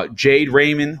 Jade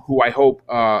Raymond, who I hope,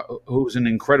 who's an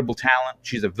incredible talent.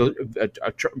 She's a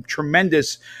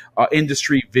tremendous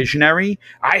industry visionary.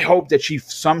 I hope that she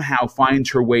somehow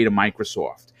finds her way to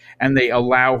Microsoft and they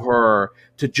allow her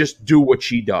to just do what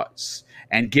she does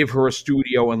and give her a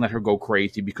studio and let her go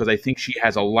crazy, because I think she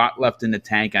has a lot left in the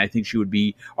tank, and I think she would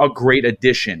be a great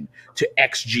addition to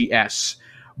XGS.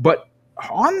 But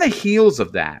on the heels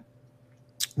of that,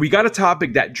 we got a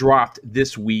topic that dropped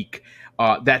this week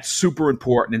that's super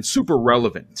important and super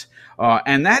relevant,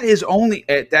 and that is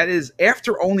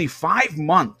after only 5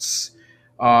 months,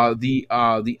 the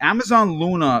Amazon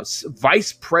Luna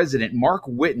vice president Mark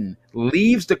Whitten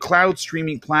leaves the cloud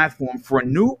streaming platform for a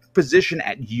new position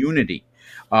at Unity.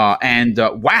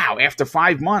 Wow, after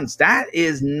 5 months, that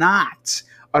is not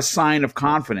a sign of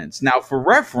confidence. Now, for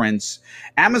reference,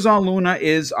 Amazon Luna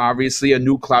is obviously a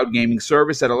new cloud gaming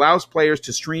service that allows players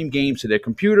to stream games to their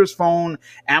computer's phone,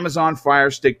 Amazon Fire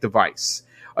Stick device.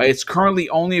 It's currently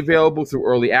only available through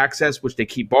early access, which they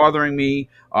keep bothering me.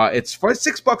 It's for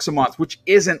 $6 a month, which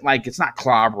isn't it's not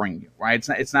clobbering you, right?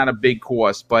 It's not a big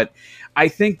cost, but I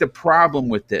think the problem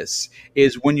with this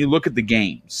is when you look at the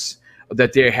games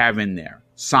that they have in there.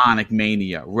 Sonic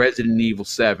Mania, Resident Evil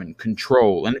 7,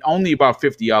 Control, and only about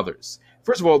 50 others.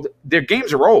 First of all, their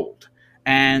games are old,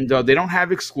 and they don't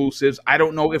have exclusives. I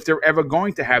don't know if they're ever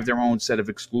going to have their own set of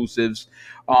exclusives.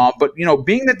 But,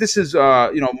 being that this is,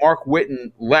 Mark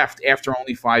Whitten left after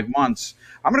only 5 months,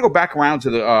 I'm going to go back around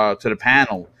to the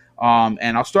panel,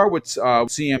 and I'll start with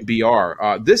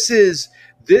CMBR. This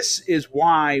is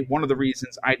why one of the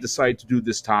reasons I decided to do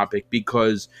this topic,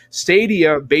 because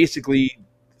Stadia basically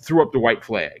threw up the white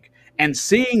flag. And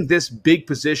seeing this big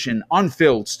position,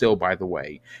 unfilled still, by the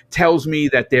way, tells me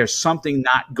that there's something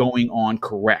not going on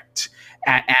correct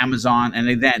at Amazon.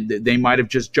 And then they might have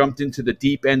just jumped into the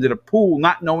deep end of the pool,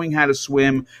 not knowing how to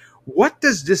swim. What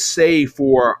does this say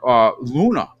for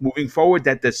Luna moving forward,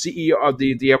 that the CEO of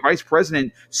the vice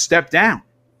president stepped down?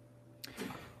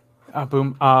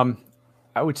 Boom.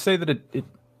 I would say that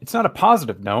it's not a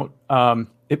positive note.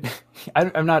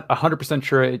 I'm not 100%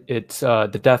 sure it's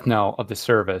the death knell of the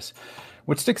service.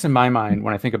 What sticks in my mind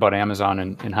when I think about Amazon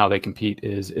and how they compete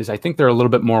is I think they're a little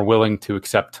bit more willing to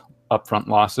accept upfront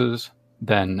losses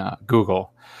than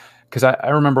Google. Because I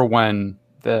remember when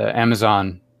the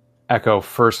Amazon Echo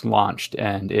first launched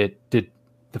and it did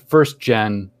the first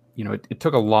gen, it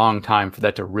took a long time for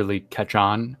that to really catch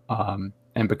on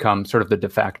and become sort of the de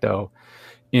facto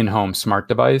in-home smart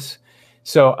device.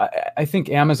 So I think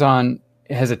Amazon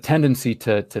has a tendency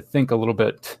to think a little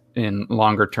bit in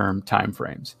longer term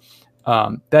timeframes.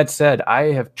 That said,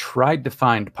 I have tried to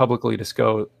find publicly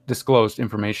disclosed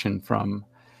information from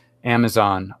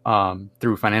Amazon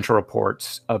through financial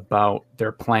reports about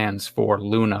their plans for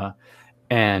Luna,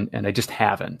 and I just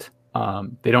haven't.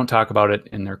 They don't talk about it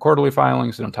in their quarterly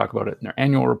filings. They don't talk about it in their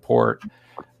annual report.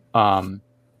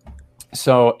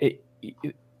 So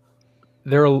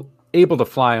they're able to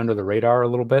fly under the radar a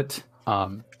little bit.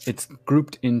 It's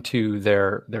grouped into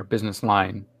their business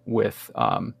line with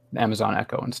Amazon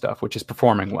Echo and stuff, which is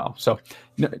performing well. So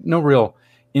no real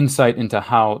insight into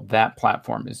how that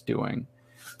platform is doing.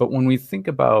 But when we think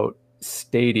about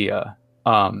Stadia,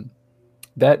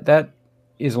 that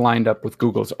is lined up with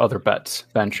Google's Other Bets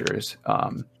ventures,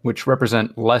 which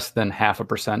represent less than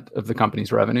 0.5% of the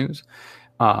company's revenues.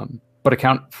 but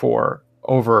account for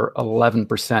over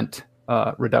 11%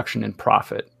 reduction in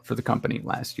profit for the company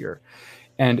last year.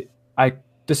 And I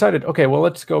decided, okay, well,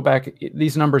 let's go back.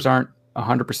 These numbers aren't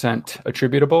 100%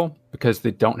 attributable because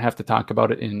they don't have to talk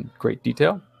about it in great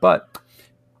detail. But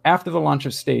after the launch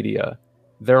of Stadia,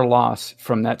 their loss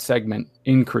from that segment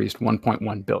increased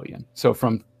 1.1 billion. So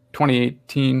from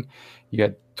 2018, you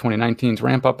had 2019's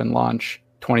ramp up and launch.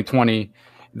 2020,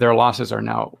 their losses are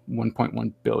now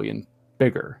 1.1 billion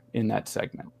bigger in that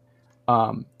segment,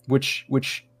 which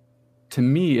to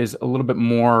me is a little bit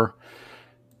more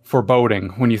foreboding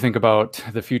when you think about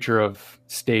the future of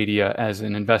Stadia as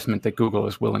an investment that Google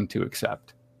is willing to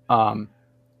accept.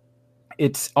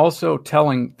 It's also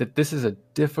telling that this is a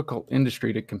difficult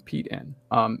industry to compete in,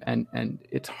 and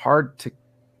it's hard to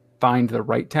find the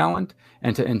right talent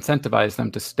and to incentivize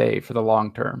them to stay for the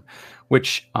long term,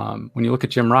 which when you look at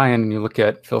Jim Ryan and you look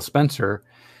at Phil Spencer,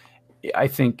 I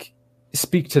think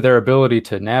speak to their ability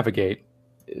to navigate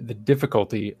the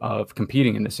difficulty of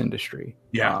competing in this industry.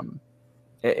 Yeah.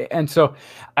 And so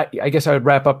I guess I would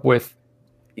wrap up with,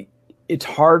 it's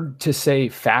hard to say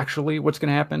factually what's going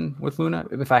to happen with Luna.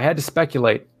 If I had to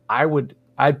speculate,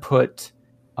 I'd put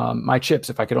my chips,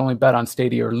 if I could only bet on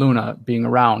Stadia or Luna being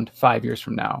around 5 years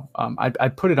from now.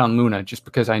 I'd put it on Luna just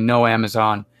because I know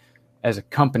Amazon as a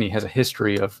company has a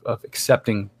history of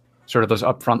accepting sort of those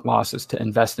upfront losses to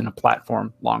invest in a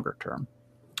platform longer term.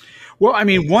 Well, I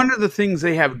mean, one of the things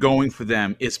they have going for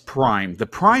them is Prime. The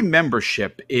Prime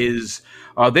membership is,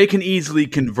 they can easily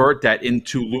convert that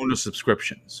into Luna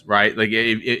subscriptions, right? Like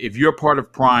if you're part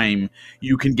of Prime,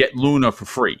 you can get Luna for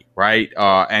free, right?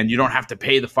 And you don't have to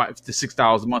pay the $5 to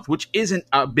 $6 a month, which isn't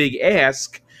a big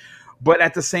ask. But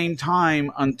at the same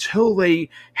time, until they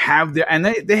have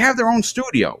they have their own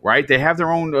studio, right? They have their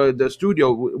own the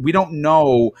studio. We don't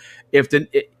know if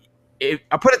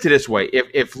I'll put it to this way: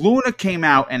 if Luna came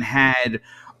out and had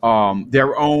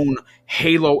their own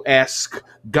Halo-esque,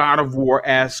 God of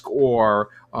War-esque, or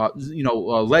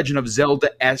Legend of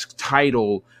Zelda-esque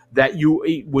title that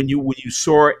when you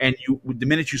saw it and the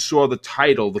minute you saw the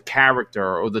title, the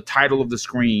character, or the title of the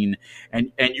screen,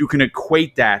 and you can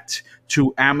equate that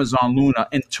to Amazon Luna,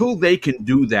 until they can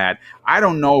do that, I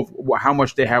don't know how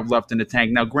much they have left in the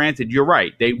tank. Now, granted, you're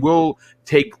right. They will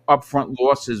take upfront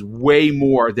losses way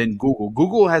more than Google.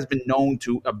 Google has been known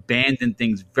to abandon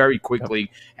things very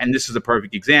quickly, and this is a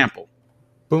perfect example.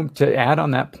 Boom. To add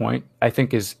on that point, I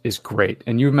think is great.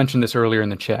 And you mentioned this earlier in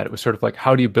the chat. It was sort of like,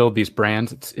 how do you build these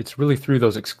brands? It's really through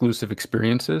those exclusive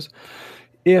experiences.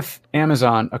 If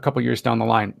Amazon, a couple years down the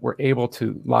line, were able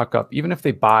to lock up, even if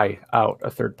they buy out a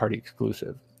third-party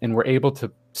exclusive, and we're able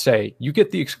to say, you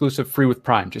get the exclusive free with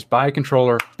Prime, just buy a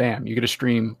controller, bam, you get to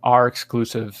stream our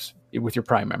exclusives with your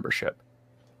Prime membership.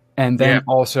 And then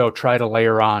also try to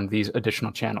layer on these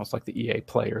additional channels like the EA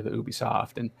Play or the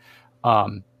Ubisoft, and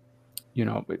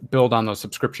build on those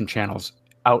subscription channels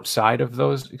outside of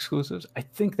those exclusives. I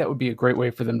think that would be a great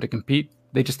way for them to compete.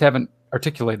 They just haven't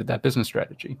articulated that business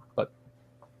strategy, but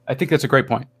I think that's a great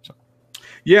point. So.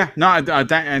 Yeah, no,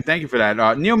 thank you for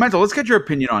that. Neil Mental, let's get your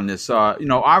opinion on this.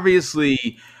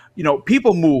 Obviously,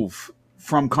 people move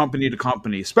from company to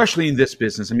company, especially in this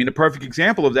business. I mean, a perfect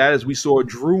example of that is we saw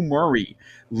Drew Murray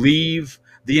leave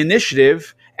the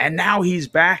initiative, and now he's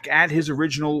back at his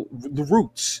original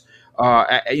roots.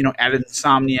 At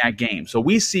Insomniac Games. So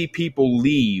we see people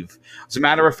leave. As a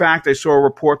matter of fact, I saw a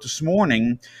report this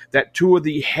morning that two of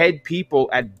the head people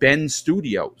at Bend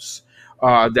Studios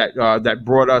that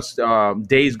brought us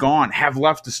Days Gone have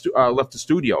left the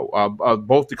studio.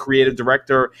 Both the creative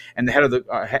director and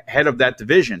the head of that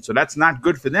division. So that's not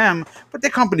good for them, but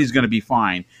their company's going to be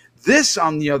fine. This,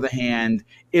 on the other hand,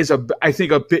 is I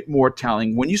think a bit more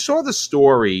telling. When you saw the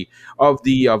story of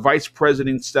the vice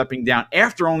president stepping down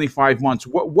after only 5 months,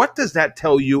 what does that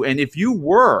tell you? And if you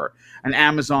were an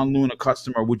Amazon Luna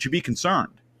customer, would you be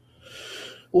concerned?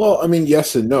 Well, I mean,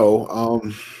 yes and no.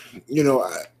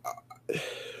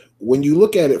 When you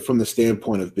look at it from the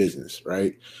standpoint of business,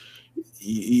 right?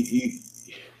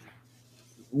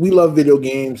 We love video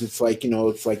games. It's like,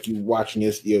 it's like you watching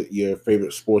your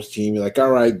favorite sports team. You're like,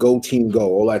 all right, go team, go,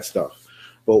 all that stuff.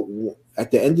 But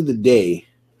at the end of the day,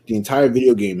 the entire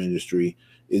video game industry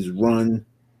is run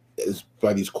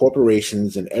by these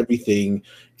corporations, and everything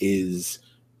is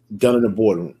done in a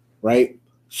boardroom, right?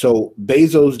 So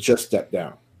Bezos just stepped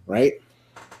down, right?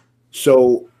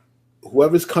 So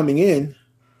whoever's coming in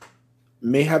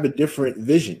may have a different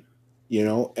vision,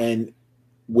 and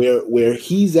where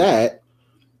he's at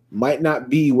might not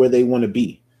be where they want to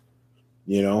be,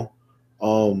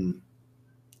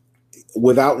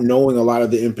 without knowing a lot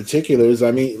of the in particulars,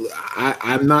 I mean,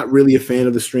 I'm not really a fan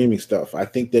of the streaming stuff. I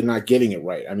think they're not getting it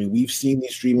right. I mean, we've seen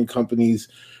these streaming companies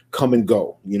come and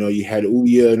go. You know, you had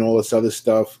Ouya and all this other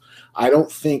stuff. I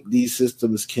don't think these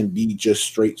systems can be just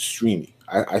straight streaming.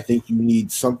 I think you need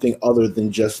something other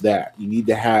than just that. You need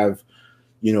to have,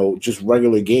 you know, just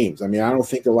regular games. I mean, I don't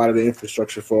think a lot of the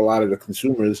infrastructure for a lot of the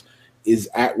consumers is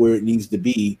at where it needs to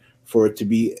be for it to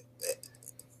be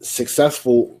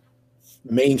successful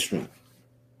mainstream.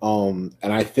 And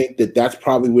I think that that's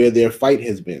probably where their fight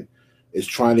has been, is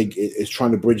trying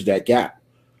to bridge that gap.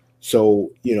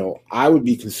 So, you know, I would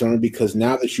be concerned because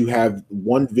now that you have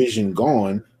one vision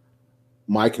gone,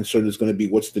 my concern is going to be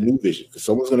what's the new vision, because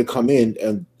someone's going to come in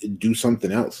and do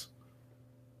something else.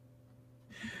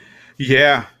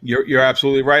 Yeah, you're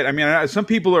absolutely right. I mean, some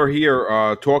people are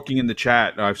here talking in the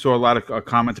chat. I saw a lot of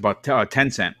comments about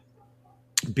Tencent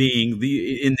being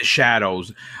in the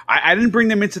shadows. I didn't bring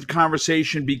them into the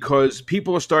conversation because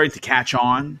people are starting to catch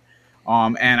on.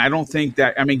 And I don't think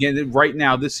that, I mean, again, right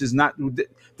now, this is not,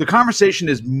 the conversation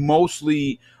is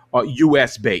mostly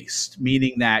U.S. based,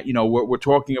 meaning that, you know, we're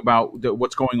talking about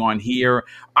what's going on here.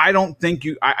 I don't think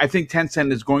I think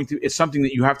Tencent is something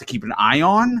that you have to keep an eye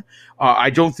on. I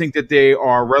don't think that they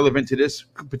are relevant to this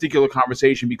particular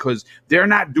conversation because they're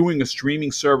not doing a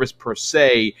streaming service per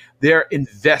se. They're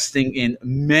investing in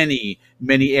many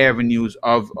avenues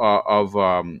of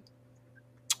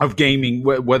gaming,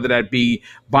 whether that be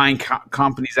buying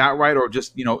companies outright or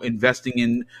just, you know,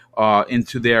 investing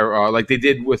into their like they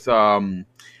did with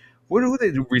who they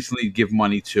recently give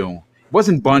money to? It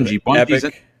wasn't Bungie. Bungie's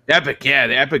Epic. Yeah,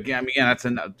 the Epic. I mean, that's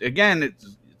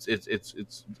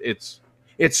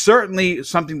it's certainly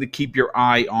something to keep your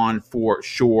eye on for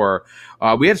sure.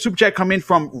 We had a super chat come in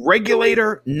from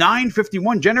Regulator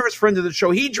 951, generous friend of the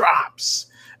show. He drops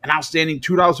an outstanding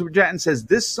 $2 super chat and says,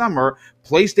 "This summer,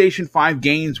 PlayStation 5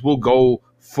 games will go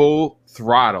full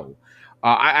throttle."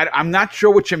 I'm not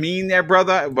sure what you mean there,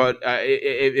 brother, but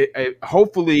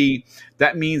hopefully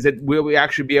that means that we'll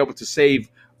actually be able to save,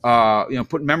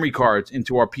 put memory cards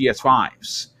into our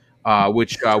PS5s,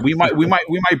 which we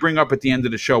might bring up at the end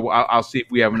of the show. I'll see if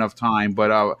we have enough time.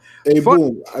 But hey,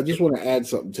 Boom, I just want to add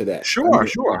something to that. Sure.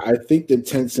 I think that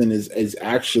Tencent is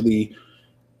actually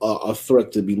a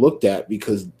threat to be looked at,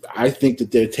 because I think that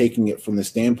they're taking it from the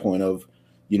standpoint of,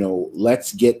 you know,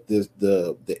 let's get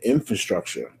the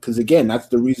infrastructure. Because again, that's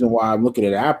the reason why I'm looking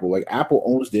at Apple. Like, Apple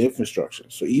owns the infrastructure.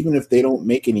 So even if they don't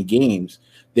make any games,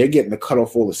 they're getting to cut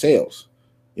off all the sales.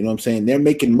 You know what I'm saying? They're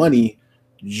making money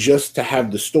just to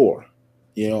have the store.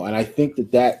 You know, and I think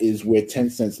that is where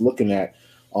Tencent's looking at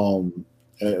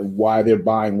why they're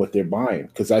buying what they're buying.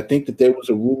 Because I think that there was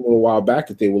a rumor a while back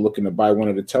that they were looking to buy one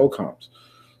of the telecoms.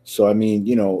 So, I mean,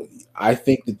 you know, I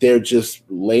think that they're just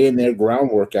laying their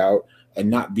groundwork out and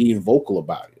not being vocal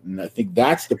about it. And I think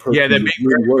that's the person. Yeah, they're being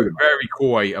very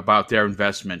coy about their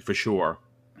investment for sure.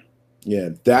 Yeah,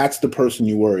 that's the person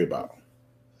you worry about.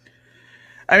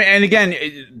 I mean, and again,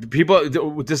 people,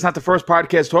 this is not the first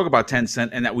podcast to talk about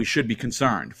Tencent and that we should be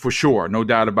concerned, for sure. No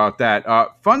doubt about that.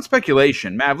 Fun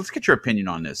speculation. Mav, let's get your opinion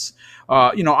on this.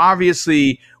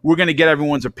 Obviously, we're going to get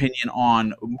everyone's opinion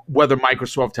on whether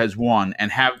Microsoft has won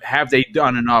and have they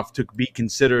done enough to be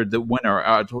considered the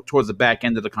winner towards the back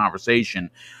end of the conversation.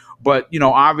 But, you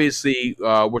know, obviously,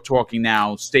 we're talking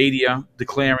now Stadia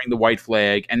declaring the white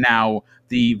flag, and now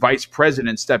the vice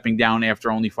president stepping down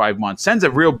after only 5 months sends a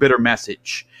real bitter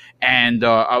message. And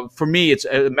for me, it's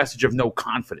a message of no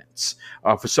confidence.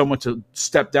 For someone to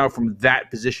step down from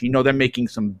that position, you know, they're making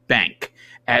some bank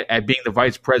at being the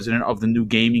vice president of the new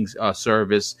gaming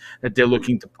service that they're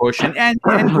looking to push. And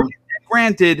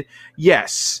granted,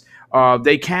 yes,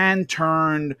 they can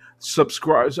turn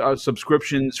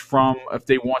subscriptions from, if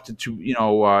they wanted to,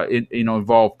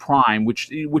 involve Prime, which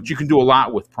you can do a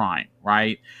lot with Prime,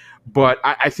 right? But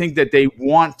I think that they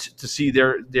want to see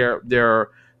the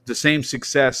same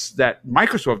success that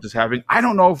Microsoft is having. I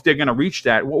don't know if they're going to reach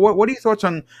that. What are your thoughts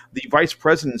on the vice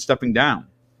president stepping down?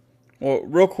 Well,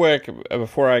 real quick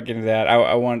before I get into that,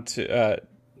 I want to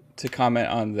comment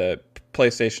on the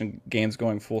PlayStation games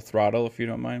going full throttle, if you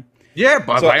don't mind. Yeah,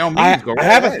 but by all means, go right I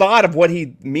have ahead. a thought of what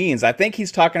he means. I think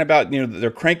he's talking about,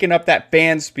 they're cranking up that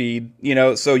fan speed,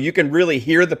 so you can really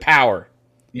hear the power.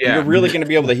 Yeah, you're really going to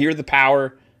be able to hear the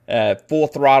power, full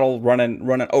throttle, running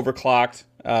overclocked,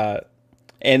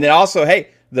 and then also, hey,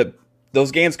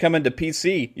 those games coming to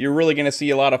PC, you're really going to see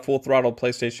a lot of full throttle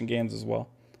PlayStation games as well.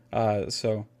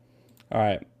 So, all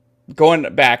right,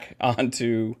 going back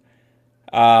onto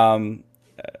Mark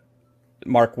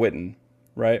Whitten,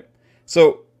 right?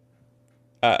 So.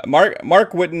 Mark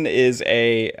Whitten is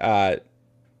a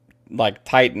like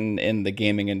titan in the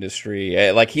gaming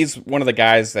industry. Like he's one of the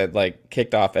guys that like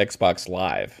kicked off Xbox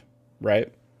Live,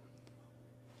 right?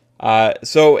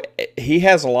 So he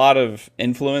has a lot of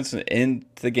influence in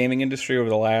the gaming industry over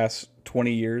the last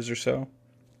 20 years or so.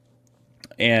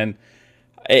 And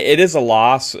it is a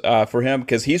loss for him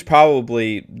because he's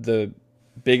probably the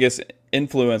biggest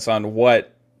influence on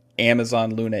what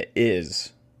Amazon Luna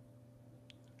is.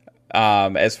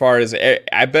 As far as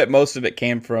I bet most of it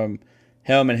came from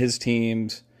him and his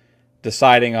teams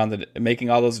deciding on making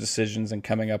all those decisions and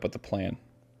coming up with the plan.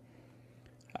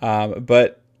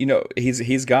 But you know,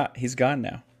 he's gone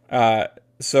now.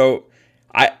 So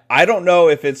I don't know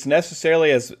if it's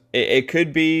necessarily as it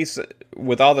could be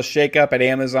with all the shakeup at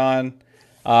Amazon.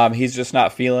 He's just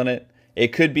not feeling it. It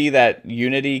could be that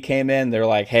Unity came in. They're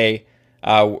like, hey,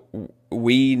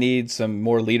 we need some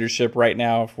more leadership right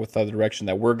now with the direction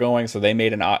that we're going. So they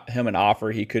made him an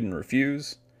offer he couldn't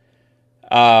refuse.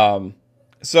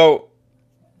 So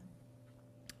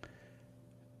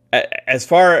as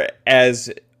far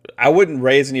as I wouldn't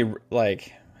raise any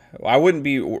I wouldn't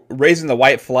be raising the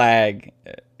white flag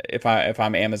if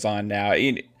I'm Amazon now.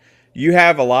 You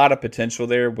have a lot of potential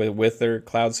there with their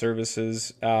cloud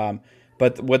services,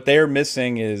 but what they're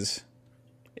missing is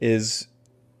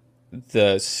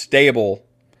the stable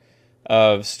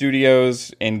of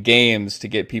studios and games to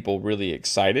get people really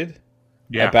excited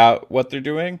about what they're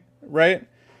doing, right?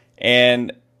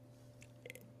 And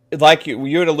like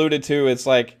you had alluded to, it's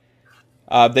like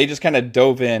they just kind of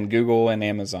dove in, Google and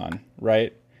Amazon,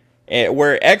 right?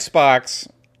 Where Xbox,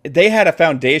 they had a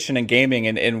foundation in gaming,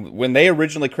 and when they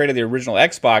originally created the original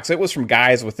Xbox, it was from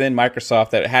guys within Microsoft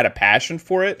that had a passion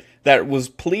for it, that was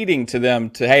pleading to them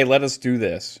to, hey, let us do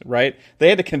this, right? They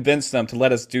had to convince them to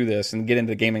let us do this and get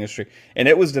into the gaming industry. And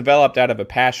it was developed out of a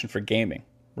passion for gaming,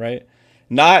 right?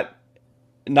 Not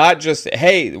just,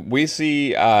 hey, we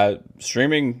see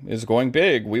streaming is going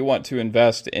big. We want to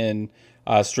invest in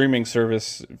streaming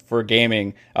service for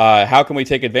gaming. How can we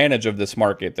take advantage of this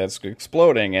market that's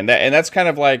exploding? And that's kind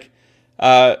of like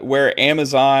where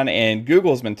Amazon and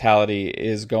Google's mentality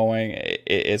is going.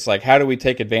 It's like, how do we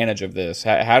take advantage of this?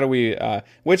 How do we?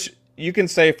 Which you can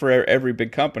say for every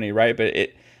big company, right? But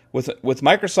with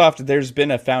Microsoft, there's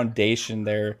been a foundation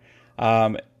there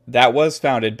that was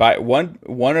founded by one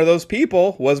of those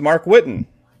people was Mark Whitten,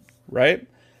 right?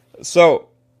 So.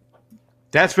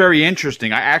 That's very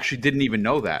interesting. I actually didn't even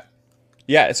know that.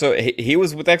 Yeah, so he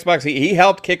was with Xbox. He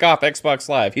helped kick off Xbox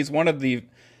Live. He's one of the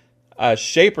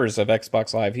shapers of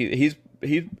Xbox Live. He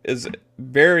is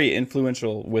very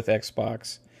influential with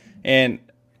Xbox, and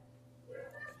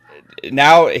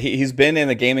now he's been in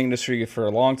the gaming industry for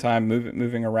a long time,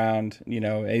 moving around. You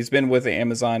know, he's been with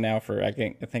Amazon now for I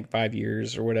think 5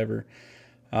 years or whatever.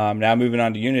 Now moving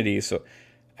on to Unity. So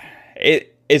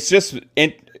it's just.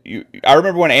 I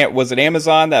remember when was it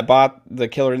Amazon that bought the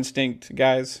Killer Instinct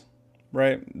guys,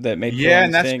 right? That made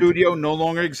and that studio no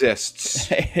longer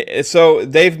exists. So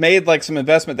they've made like some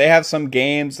investment. They have some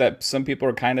games that some people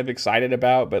are kind of excited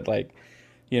about, but like,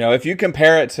 you know, if you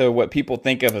compare it to what people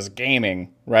think of as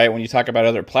gaming, right? When you talk about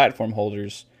other platform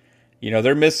holders, you know,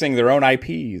 they're missing their own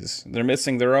IPs. They're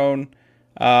missing their own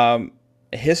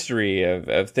history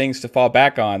of things to fall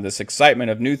back on. This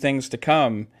excitement of new things to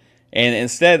come. And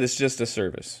instead, it's just a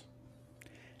service.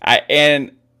 I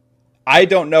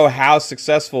don't know how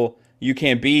successful you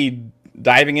can be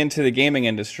diving into the gaming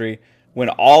industry when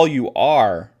all you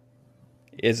are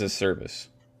is a service.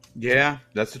 Yeah,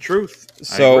 that's the truth.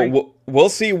 So we'll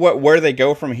see where they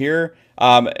go from here.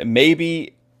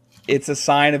 Maybe it's a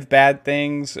sign of bad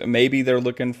things. Maybe they're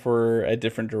looking for a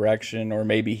different direction, or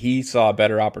maybe he saw a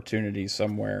better opportunity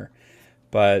somewhere.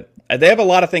 But they have a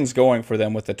lot of things going for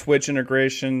them with the Twitch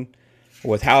integration,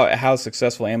 with how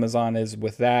successful Amazon is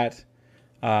with that,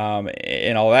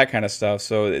 and all that kind of stuff.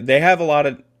 So they have a lot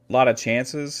of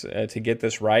chances to get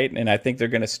this right, and I think they're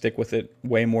going to stick with it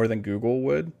way more than Google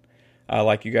would,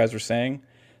 like you guys were saying.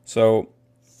 So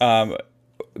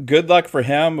good luck for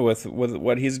him with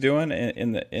what he's doing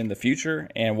in the future,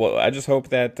 and I just hope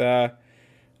that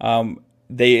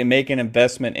they make an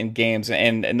investment in games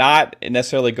and not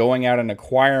necessarily going out and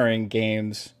acquiring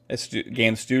game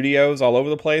studios all over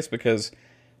the place, because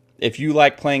if you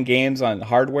like playing games on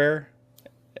hardware,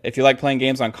 if you like playing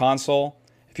games on console,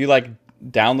 if you like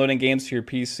downloading games to your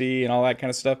PC and all that kind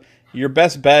of stuff, your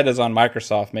best bet is on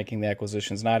Microsoft making the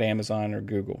acquisitions, not Amazon or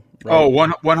Google. Right? Oh,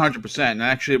 100%. And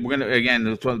actually, we're going to,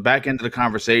 again, back into the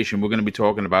conversation, we're going to be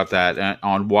talking about that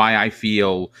on why I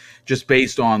feel, just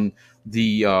based on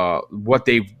the what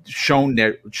they've shown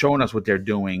us what they're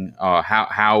doing,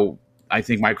 how I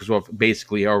think Microsoft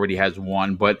basically already has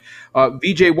one. But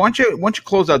VJ, why don't you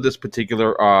close out this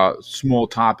particular small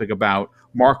topic about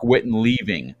Mark Whitten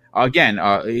leaving? Again,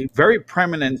 a very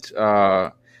prominent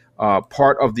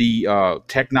part of the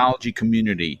technology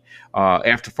community.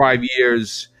 After 5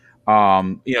 years,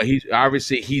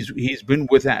 he's been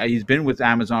with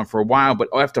Amazon for a while, but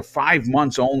after 5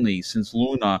 months only since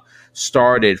Luna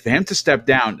started, for him to step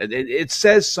down, it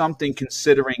says something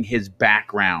considering his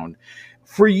background.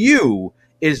 For you,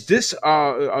 is this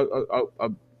I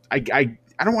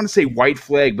don't want to say white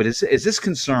flag, but is this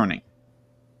concerning?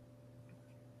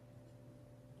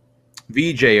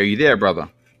 VJ, are you there, brother?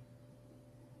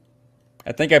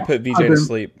 I think I put VJ to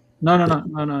sleep.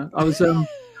 No.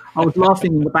 I was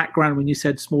laughing in the background when you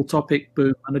said small topic,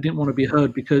 Boom, and I didn't want to be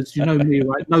heard because you know me,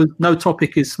 right? No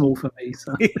topic is small for me.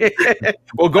 So.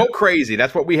 Well, go crazy.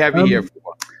 That's what we have you here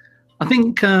for.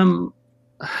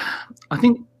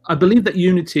 I believe that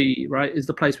Unity, right, is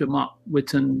the place where Mark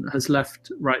Whitten has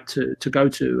left, right, to go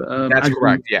to. That's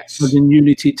correct. Yes. In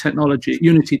Unity Technology,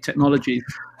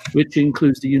 which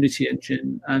includes the Unity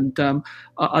engine, and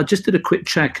I just did a quick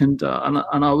check, and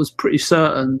I was pretty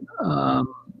certain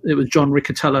it was John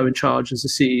Riccitiello in charge as the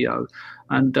CEO.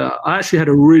 And I actually had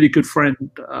a really good friend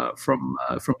from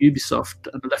Ubisoft,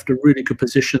 and left a really good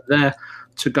position there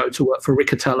to go to work for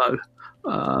Riccitiello.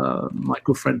 My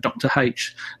good friend Dr.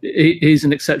 H. He's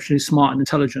an exceptionally smart and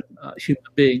intelligent human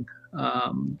being.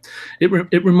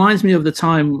 It reminds me of the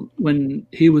time when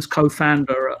he was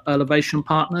co-founder at Elevation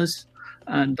Partners,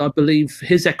 and I believe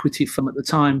his equity firm at the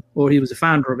time, or he was a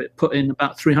founder of it, put in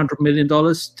about $300 million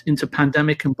into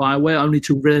Pandemic and BioWare, only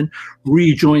to then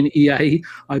rejoin EA,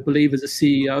 I believe, as a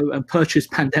CEO, and purchase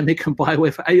Pandemic and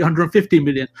BioWare for $850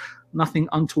 million. Nothing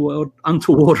untoward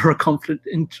or a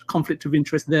conflict of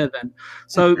interest there. Then,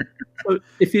 so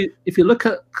if you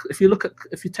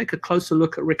take a closer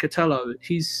look at Riccitiello,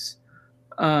 his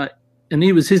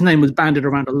name was bandied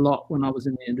around a lot when I was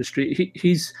in the industry.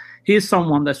 He is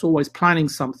someone that's always planning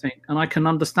something, and I can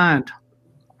understand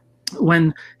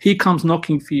when he comes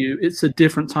knocking for you, it's a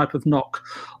different type of knock,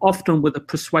 often with a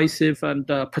persuasive and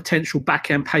potential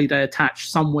back-end payday attached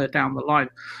somewhere down the line.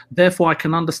 Therefore, I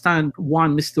can understand why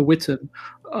Mr. Whitten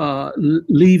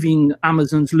leaving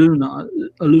Amazon's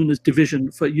Luna's division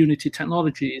for Unity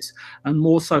Technologies, and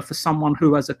more so for someone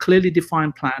who has a clearly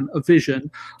defined plan, a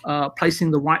vision,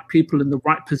 placing the right people in the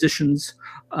right positions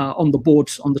on the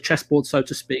boards, on the chessboard, so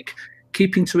to speak,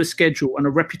 keeping to a schedule and a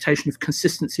reputation of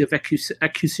consistency of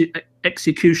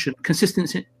execution,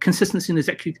 consistency in his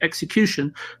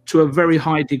execution to a very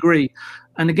high degree.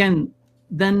 And again,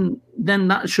 then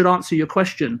that should answer your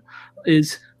question: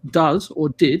 is does or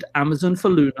did Amazon for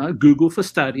Luna, Google for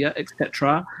Stadia,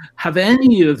 etc., have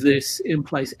any of this in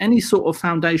place, any sort of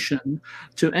foundation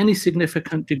to any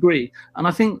significant degree? And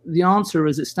I think the answer,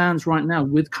 as it stands right now,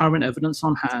 with current evidence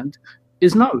on hand,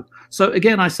 is no. So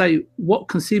again, I say, what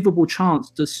conceivable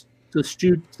chance does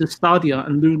Stadia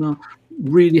and Luna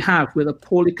really have with a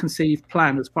poorly conceived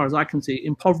plan, as far as I can see,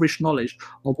 impoverished knowledge,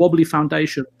 a wobbly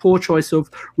foundation, poor choice of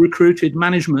recruited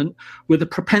management with a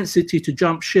propensity to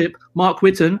jump ship, Mark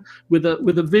Whitten with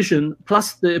a vision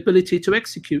plus the ability to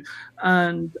execute,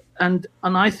 and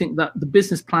I think that the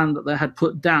business plan that they had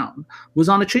put down was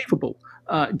unachievable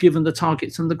given the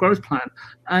targets and the growth plan.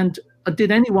 And did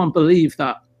anyone believe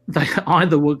that they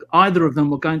either of them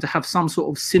were going to have some sort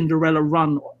of Cinderella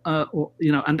run or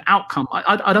an outcome?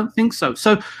 I don't think so.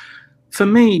 So for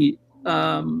me,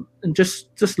 and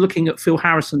just looking at Phil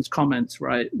Harrison's comments,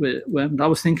 right, when I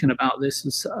was thinking about this,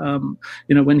 is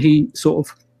when he sort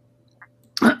of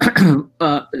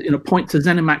point to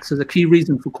ZeniMax as a key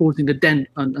reason for causing a dent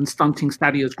and stunting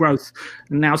Stadia's growth,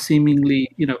 and now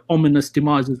seemingly ominous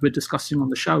demise, as we're discussing on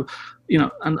the show.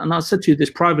 And I said to you this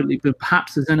privately, but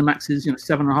perhaps the ZeniMax's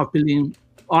 $7.5 billion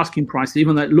asking price,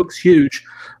 even though it looks huge,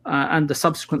 and the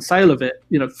subsequent sale of it,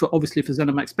 obviously for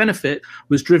ZeniMax benefit,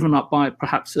 was driven up by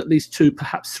perhaps at least 2,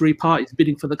 perhaps 3 parties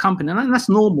bidding for the company, and that's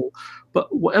normal.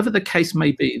 But whatever the case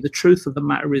may be, the truth of the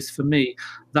matter is, for me,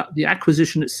 that the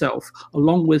acquisition itself,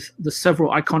 along with the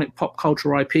several iconic pop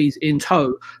culture IPs in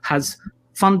tow, has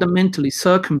fundamentally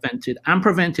circumvented and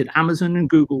prevented Amazon and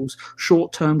Google's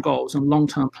short-term goals and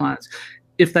long-term plans.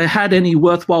 If they had any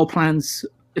worthwhile plans,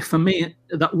 for me,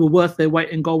 that were worth their weight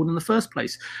in gold in the first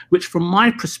place, which from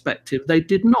my perspective they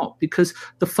did not, because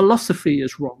the philosophy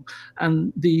is wrong,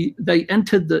 and they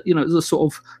entered the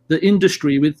sort of the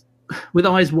industry with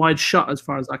eyes wide shut, as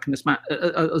far as I can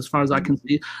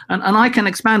see, and I can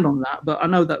expand on that, but I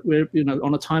know that we're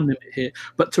on a time limit here.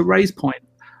 But to Ray's point,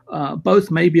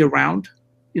 both may be around,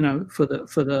 for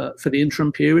the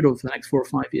interim period or for the next 4 or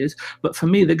 5 years. But for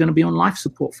me, they're going to be on life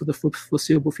support for the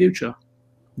foreseeable future.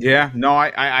 Yeah, no,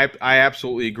 I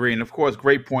absolutely agree. And of course,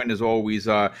 great point as always.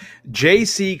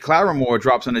 JC Claramore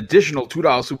drops an additional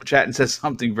 $2 super chat and says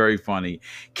something very funny.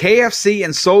 KFC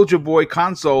and Soldier Boy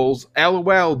consoles,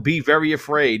 LOL, be very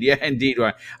afraid. Yeah, indeed.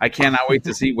 I cannot wait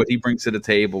to see what he brings to the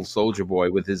table, Soldier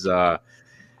Boy, with his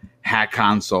hack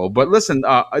console. But listen,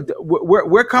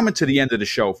 we're coming to the end of the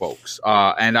show, folks.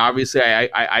 And obviously,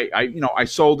 I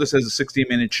sold this as a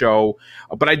 60-minute show,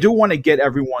 but I do want to get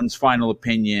everyone's final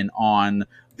opinion on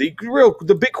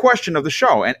the big question of the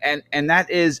show, and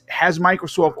that is, has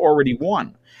Microsoft already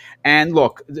won? And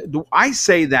look, I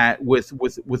say that with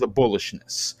a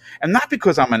bullishness, and not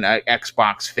because I'm an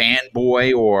Xbox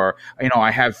fanboy or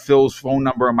I have Phil's phone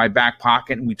number in my back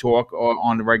pocket and we talk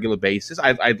on a regular basis.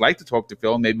 I'd like to talk to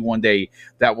Phil. Maybe one day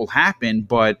that will happen,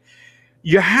 but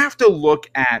you have to look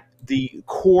at the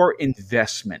core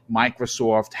investment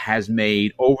Microsoft has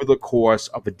made over the course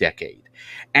of a decade.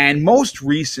 And most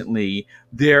recently,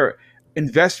 their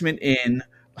investment in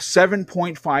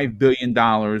 $7.5 billion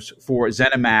for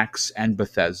ZeniMax and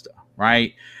Bethesda,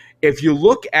 right? If you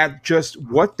look at just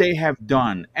what they have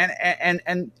done, and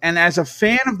as a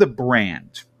fan of the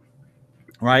brand,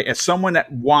 right, as someone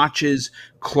that watches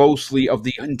closely of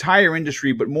the entire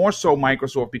industry, but more so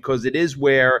Microsoft, because it is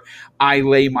where I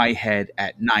lay my head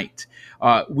at night,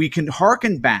 we can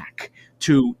hearken back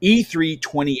to E3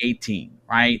 2018,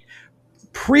 right?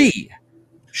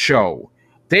 Pre-show,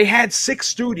 they had 6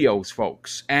 studios,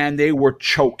 folks, and they were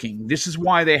choking. This is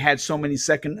why they had so many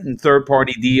second and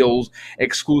third-party deals,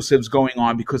 exclusives going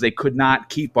on, because they could not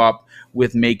keep up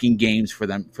with making games for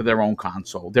them, for their own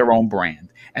console, their own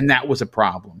brand. And that was a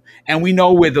problem. And we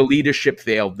know where the leadership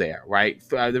failed there, right?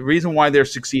 The reason why they're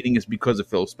succeeding is because of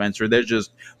Phil Spencer. There's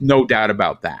just no doubt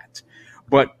about that.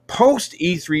 But post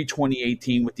E3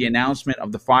 2018, with the announcement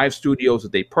of the 5 studios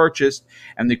that they purchased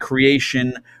and the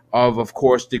creation of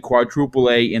course, the quadruple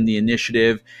A in the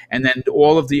initiative, and then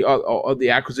all of the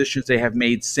acquisitions they have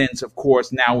made since, of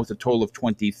course, now with a total of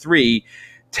 23,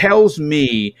 tells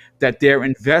me that their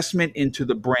investment into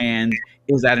the brand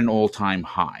is at an all-time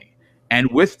high. And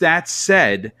with that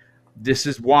said, this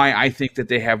is why I think that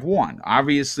they have won.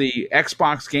 Obviously,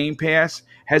 Xbox Game Pass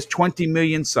has 20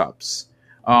 million subs.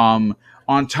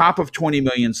 On top of 20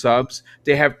 million subs,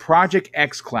 they have Project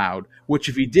X Cloud, which,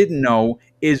 if you didn't know,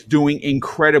 is doing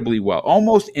incredibly well,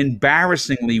 almost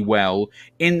embarrassingly well,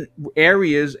 in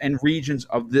areas and regions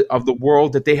of the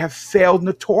world that they have failed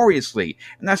notoriously,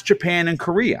 and that's Japan and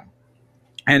Korea.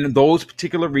 And those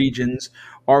particular regions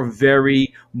are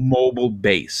very mobile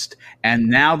based. And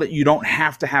now that you don't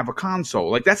have to have a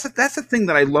console, like that's the thing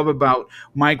that I love about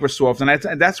Microsoft,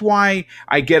 and that's why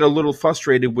I get a little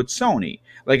frustrated with Sony.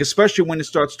 Like, especially when it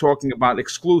starts talking about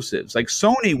exclusives. Like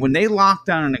Sony, when they lock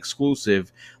down an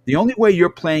exclusive, the only way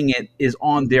you're playing it is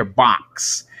on their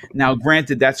box. Now,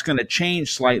 granted, that's going to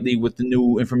change slightly with the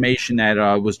new information that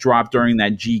was dropped during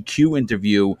that GQ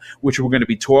interview, which we're going to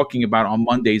be talking about on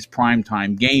Monday's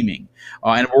Primetime Gaming.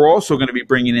 And we're also going to be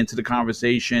bringing into the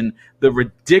conversation the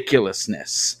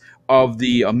ridiculousness of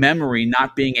the memory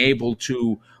not being able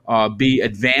to be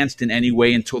advanced in any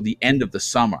way until the end of the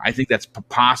summer. I think that's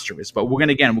preposterous. But we're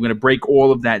going to break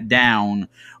all of that down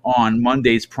on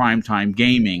Monday's Primetime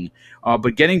Gaming.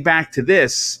 But getting back to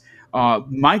this,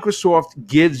 Microsoft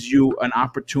gives you an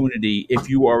opportunity, if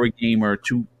you are a gamer,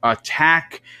 to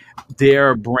attack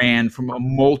their brand from a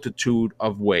multitude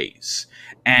of ways.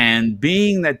 And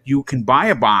being that you can buy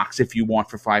a box if you want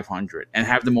for $500 and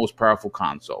have the most powerful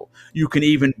console, you can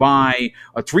even buy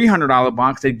a $300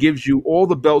 box that gives you all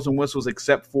the bells and whistles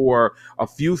except for a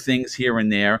few things here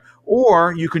and there,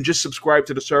 or you can just subscribe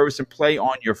to the service and play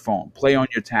on your phone, play on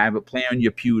your tablet, play on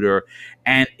your computer,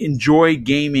 and enjoy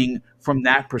gaming from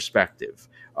that perspective.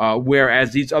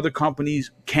 Whereas these other companies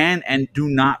can and do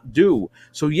not do.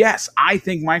 So yes, I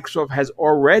think Microsoft has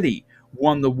already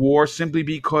won the war, simply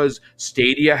because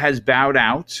Stadia has bowed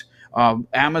out.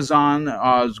 Amazon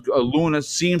Luna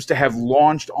seems to have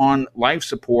launched on life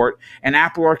support, and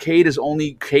Apple Arcade is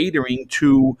only catering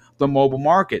to the mobile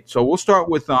market. So we'll start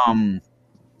with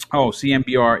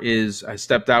CMBR has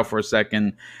stepped out for a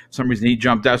second. For some reason he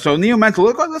jumped out. So Neo Mental,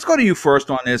 let's go to you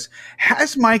first on this.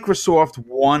 Has Microsoft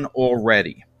won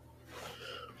already?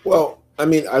 Well, I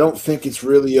mean, I don't think it's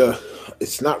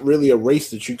not really a race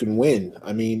that you can win.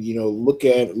 I mean,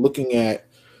 looking at,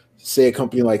 say, a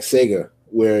company like Sega,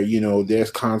 where, their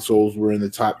consoles were in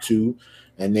the top 2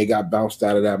 and they got bounced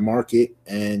out of that market.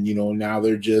 And, now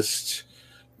they're just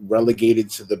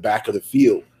relegated to the back of the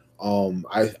field.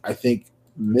 I think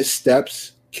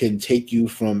missteps can take you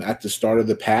from at the start of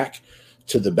the pack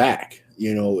to the back.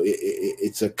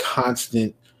 It's a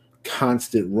constant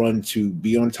run to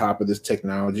be on top of this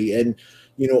technology. And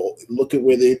look at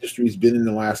where the industry's been in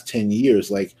the last 10 years.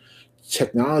 Like,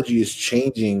 technology is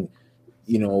changing,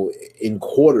 in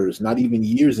quarters, not even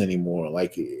years anymore.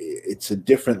 Like, it's a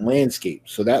different landscape.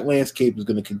 So that landscape is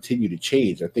going to continue to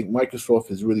change. I think Microsoft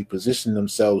has really positioned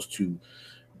themselves to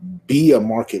be a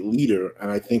market leader.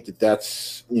 And I think that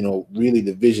that's, really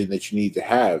the vision that you need to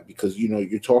have, because,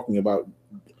 you're talking about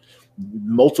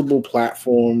multiple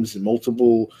platforms and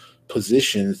multiple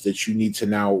positions that you need to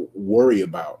now worry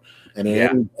about.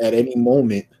 And at any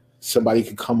moment, somebody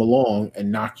could come along and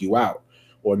knock you out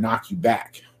or knock you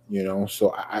back.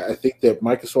 So I think that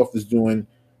Microsoft is doing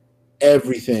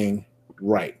everything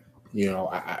right.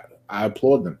 I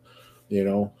applaud them.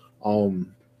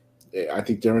 I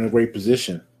think they're in a great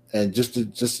position. And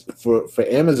just for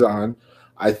Amazon,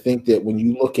 I think that when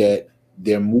you look at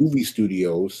their movie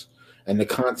studios and the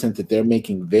content that they're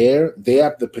making there, they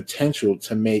have the potential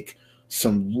to make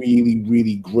some really,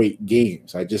 really great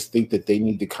games. I just think that they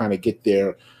need to kind of get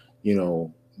their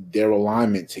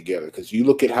alignment together. Because you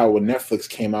look at how when Netflix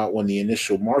came out, when the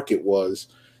initial market was,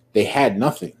 they had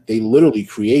nothing. They literally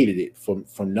created it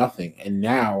from nothing. And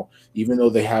now, even though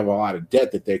they have a lot of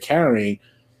debt that they're carrying,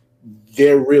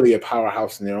 they're really a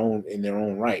powerhouse in their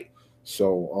own right.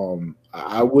 So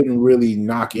I wouldn't really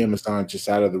knock Amazon just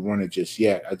out of the running just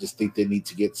yet. I just think they need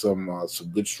to get some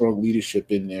good, strong leadership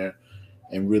in there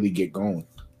and really get going.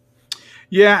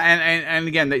 Yeah, and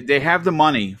again, they have the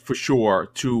money for sure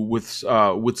to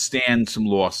withstand some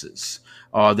losses.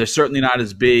 They're certainly not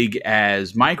as big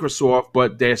as Microsoft,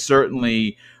 but they're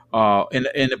certainly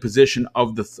in a position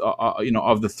of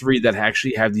the three that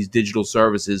actually have these digital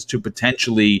services to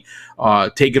potentially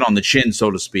take it on the chin,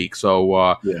 so to speak.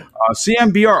 So,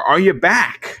 CMBR, are you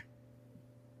back?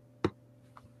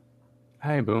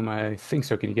 Hi, Boom. I think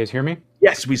so. Can you guys hear me?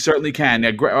 Yes, we certainly can.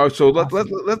 So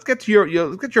let's get to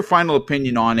your final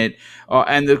opinion on it.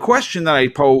 And the question that I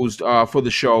posed for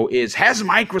the show is: has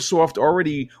Microsoft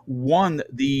already won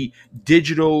the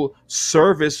digital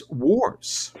service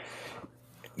wars?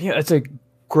 Yeah, that's a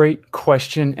great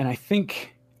question, and I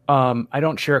think I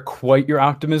don't share quite your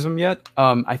optimism yet.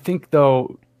 I think,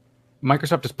 though,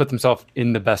 Microsoft has put themselves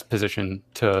in the best position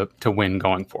to win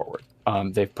going forward.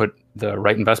 They've put the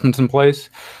right investments in place.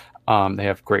 They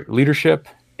have great leadership,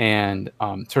 and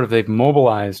they've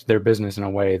mobilized their business in a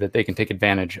way that they can take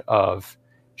advantage of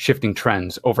shifting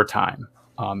trends over time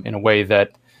in a way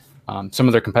that some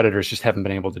of their competitors just haven't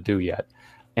been able to do yet.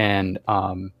 And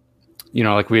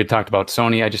like we had talked about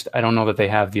Sony, I don't know that they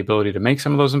have the ability to make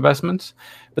some of those investments.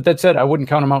 But that said, I wouldn't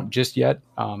count them out just yet.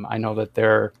 I know that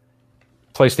their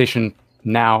PlayStation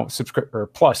Now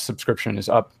Plus subscription is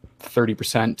up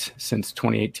 30% since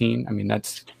 2018. I mean,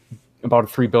 that's about a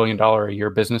 $3 billion a year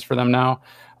business for them now.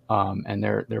 And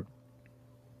they're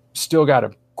still got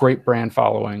a great brand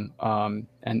following,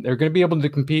 and they're going to be able to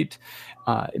compete.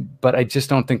 But I just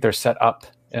don't think they're set up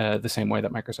the same way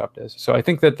that Microsoft is. So I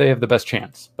think that they have the best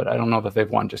chance, but I don't know that they've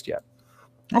won just yet.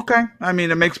 Okay. I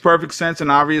mean, it makes perfect sense. And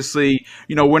obviously,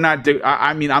 we're not,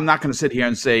 I'm not going to sit here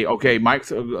and say, okay,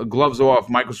 gloves off,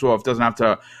 Microsoft doesn't have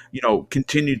to,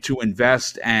 continue to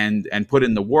invest and put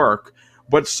in the work.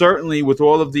 But certainly with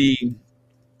all of the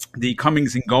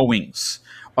comings and goings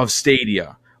of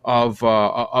Stadia, of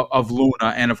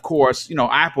Luna, and of course,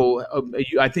 Apple,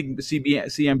 I think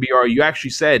CMBR, you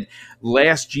actually said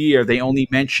last year they only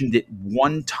mentioned it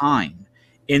one time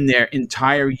in their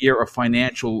entire year of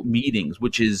financial meetings,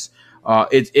 which is, I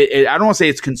don't want to say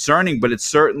it's concerning, but it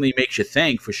certainly makes you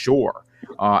think for sure.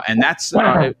 And that's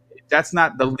not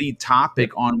the lead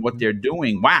topic on what they're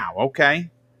doing. Wow. Okay.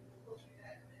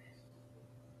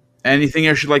 Anything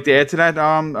else you'd like to add to that,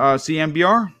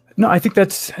 CMBR? No, I think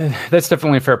that's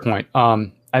definitely a fair point.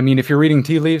 I mean, if you're reading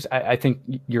tea leaves, I think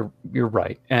you're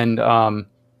right, and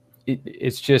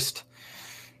it's just,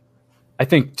 I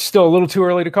think, still a little too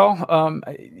early to call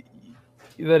that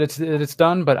it's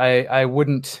done. But I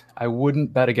wouldn't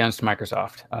bet against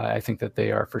Microsoft. I think that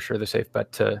they are for sure the safe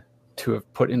bet to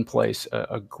have put in place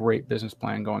a great business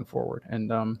plan going forward. And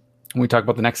when we talk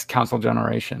about the next console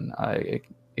generation,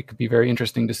 it could be very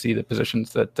interesting to see the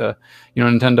positions that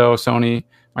Nintendo, Sony,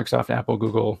 Microsoft, Apple,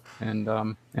 Google, and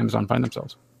Amazon find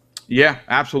themselves. Yeah,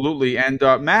 absolutely. And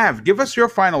Mav, give us your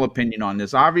final opinion on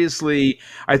this. Obviously,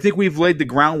 I think we've laid the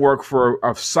groundwork for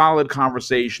a solid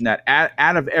conversation that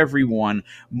out of everyone,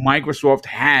 Microsoft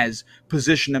has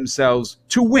positioned themselves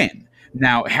to win.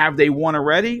 Now, have they won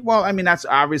already? Well, I mean, that's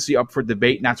obviously up for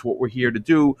debate, and that's what we're here to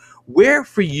do. Where,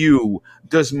 for you,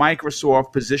 does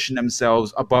Microsoft position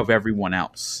themselves above everyone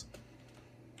else?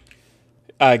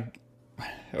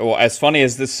 well, as funny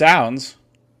as this sounds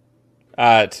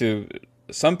to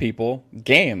some people,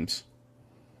 games.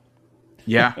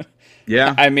 Yeah.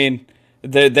 Yeah. I mean,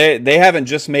 they haven't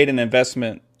just made an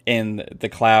investment in the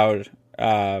cloud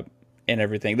and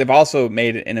everything. They've also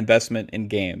made an investment in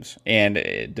games and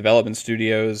development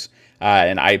studios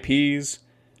and IPs.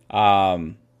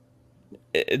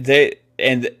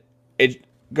 It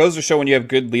goes to show when you have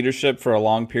good leadership for a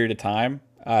long period of time,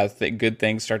 good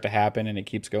things start to happen and it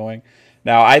keeps going.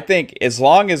 Now, I think as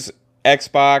long as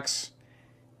Xbox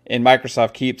and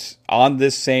Microsoft keeps on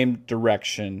this same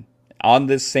direction, on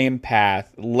this same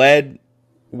path, led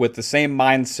with the same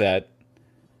mindset,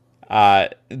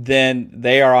 then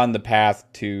they are on the path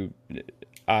to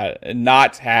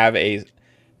not have a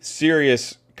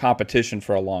serious competition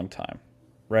for a long time,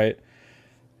 right?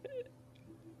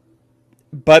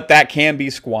 But that can be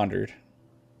squandered.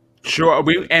 Sure,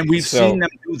 we've seen them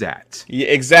do that. Yeah,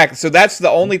 exactly. So that's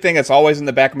the only thing that's always in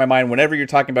the back of my mind whenever you're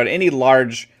talking about any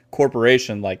large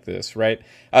corporation like this, right?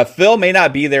 Phil may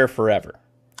not be there forever.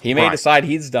 He may decide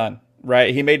he's done,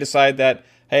 right? He may decide that,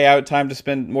 hey, I have time to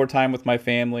spend more time with my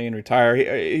family and retire.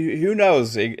 Who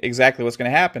knows exactly what's going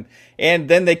to happen? And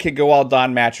then they could go all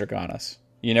Don Matrick on us.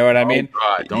 You know what I mean?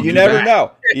 God, you never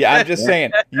know. Yeah, I'm just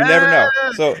saying. You never know.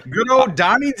 So good old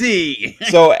Donnie D.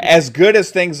 So as good as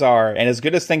things are and as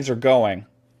good as things are going,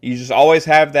 you just always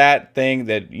have that thing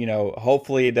that,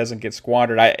 hopefully it doesn't get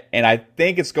squandered. I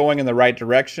think it's going in the right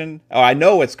direction. Oh, I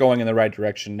know it's going in the right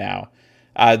direction now.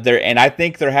 And I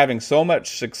think they're having so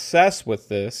much success with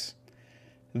this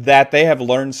that they have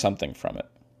learned something from it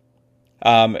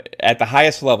at the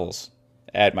highest levels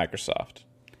at Microsoft.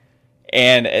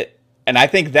 And I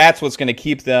think that's what's going to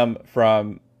keep them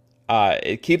from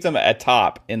keep them at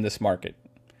top in this market.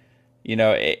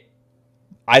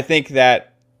 I think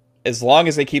that as long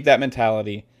as they keep that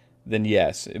mentality, then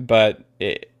yes. But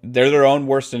they're their own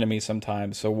worst enemy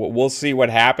sometimes. So we'll see what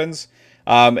happens.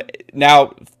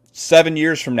 Now, 7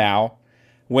 years from now,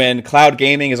 when cloud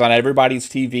gaming is on everybody's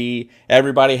TV,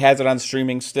 everybody has it on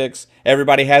streaming sticks,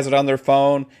 everybody has it on their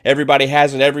phone, everybody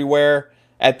has it everywhere.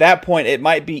 At that point, it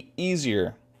might be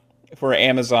easier for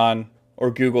Amazon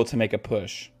or Google to make a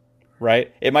push,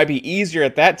 right? It might be easier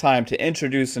at that time to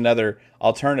introduce another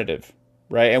alternative,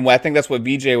 right? And I think that's what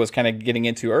VJ was kind of getting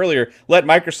into earlier. Let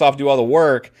Microsoft do all the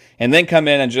work and then come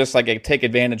in and just take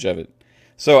advantage of it.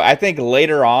 So I think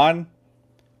later on,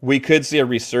 we could see a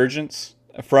resurgence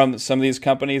from some of these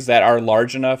companies that are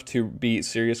large enough to be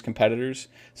serious competitors.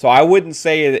 So I wouldn't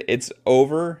say it's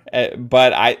over,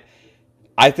 but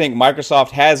I think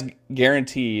Microsoft has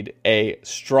guaranteed a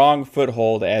strong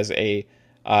foothold as a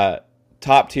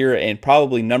top tier and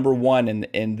probably number one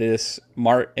in this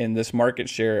market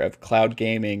share of cloud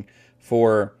gaming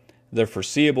for the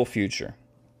foreseeable future.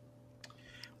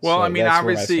 Well, so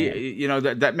obviously,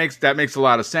 that makes a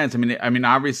lot of sense. I mean,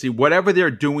 obviously, whatever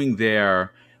they're doing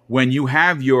there, when you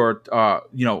have your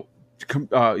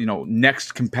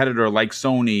next competitor like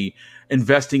Sony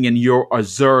investing in your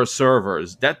Azure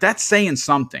servers, that's saying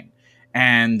something.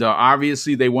 And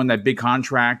obviously, they won that big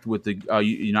contract with the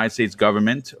United States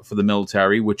government for the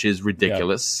military, which is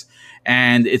ridiculous.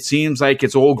 Yeah. And it seems like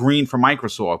it's all green for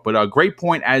Microsoft. But a great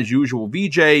point, as usual,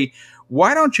 VJ.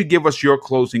 Why don't you give us your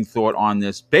closing thought on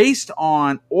this based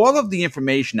on all of the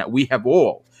information that we have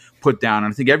all put down?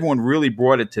 And I think everyone really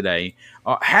brought it today.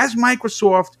 Has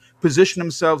Microsoft positioned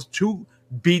themselves to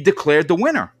be declared the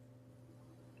winner?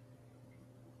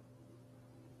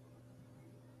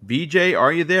 VJ,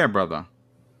 are you there, brother?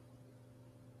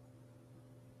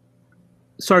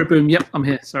 Sorry, Boom. Yep, I'm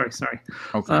here. Sorry.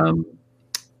 Okay.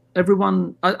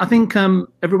 I think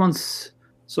everyone's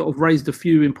sort of raised a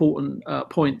few important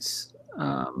points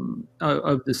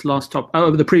over this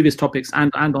over the previous topics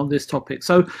and on this topic.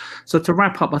 So to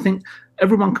wrap up, I think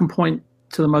everyone can point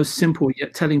to the most simple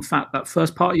yet telling fact that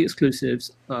first-party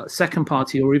exclusives,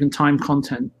 second-party or even timed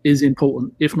content is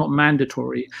important, if not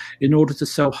mandatory, in order to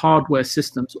sell hardware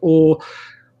systems. Or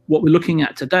what we're looking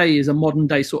at today is a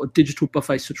modern-day sort of digital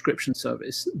buffet subscription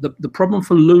service. The problem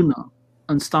for Luna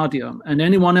and Stadia and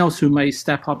anyone else who may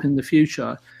step up in the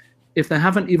future, if they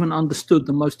haven't even understood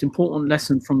the most important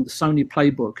lesson from the Sony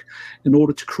playbook in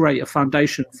order to create a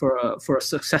foundation for a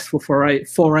successful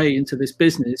foray into this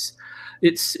business,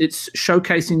 it's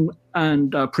showcasing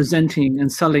and presenting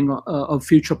and selling of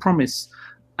future promise.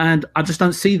 And I just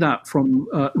don't see that from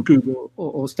Google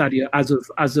or Stadia as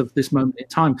of this moment in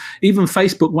time. Even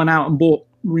Facebook went out and bought,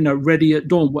 Ready at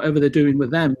Dawn, whatever they're doing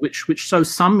with them, which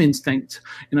shows some instinct,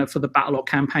 for the Battle.log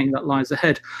campaign that lies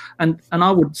ahead. And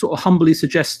I would sort of humbly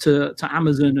suggest to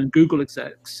Amazon and Google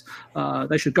execs,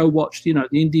 they should go watch, the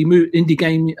indie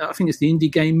game. I think it's the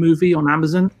Indie Game Movie on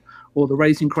Amazon, or the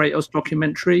Raising Kratos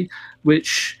documentary,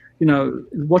 which,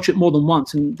 watch it more than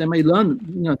once and they may learn,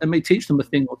 they may teach them a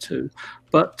thing or two.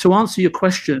 But to answer your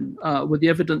question, with the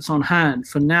evidence on hand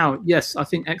for now, yes, I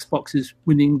think Xbox is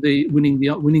winning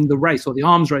the race, or the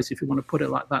arms race, if you want to put it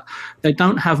like that. They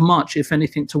don't have much, if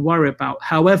anything, to worry about.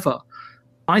 However,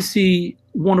 I see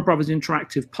Warner Brothers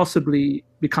Interactive possibly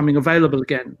becoming available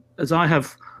again, as I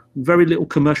have very little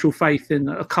commercial faith in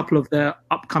a couple of their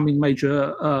upcoming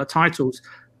major titles.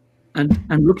 And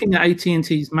looking at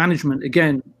AT&T's management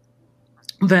again,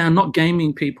 they are not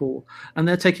gaming people, and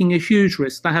they're taking a huge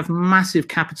risk. They have massive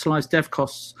capitalized dev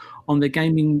costs on their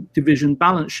gaming division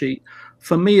balance sheet.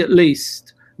 For me, at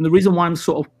least, and the reason why I'm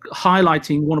sort of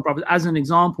highlighting Warner Brothers as an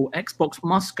example, Xbox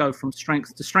must go from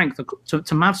strength to strength,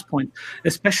 to Mav's point,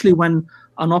 especially when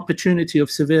an opportunity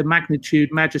of severe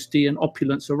magnitude, majesty, and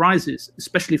opulence arises,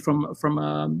 especially from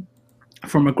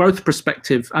a growth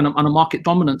perspective and a market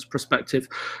dominance perspective.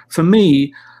 For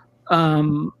me,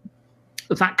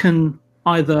 that can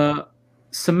either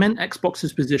cement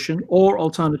Xbox's position, or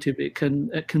alternatively, it can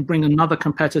bring another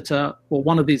competitor or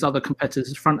one of these other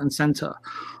competitors front and center.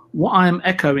 What I am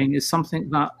echoing is something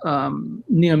that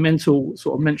Neo Mental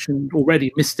sort of mentioned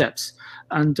already: missteps,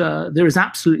 and there is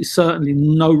absolutely certainly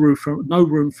no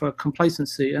room for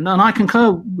complacency. And I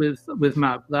concur with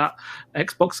Mav that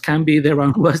Xbox can be their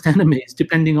own worst enemies,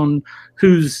 depending on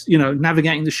who's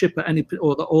navigating the ship at any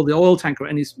or the oil tanker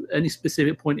at any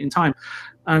specific point in time.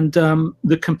 And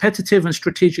the competitive and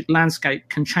strategic landscape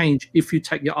can change if you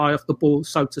take your eye off the ball,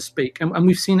 so to speak. And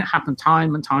we've seen it happen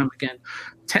time and time again.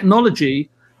 Technology,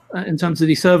 in terms of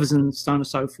these servers and so on and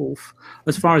so forth,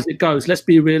 as far as it goes, let's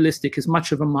be realistic, is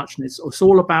much of a muchness. It's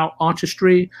all about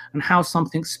artistry and how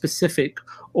something specific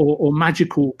or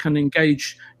magical can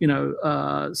engage,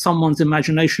 someone's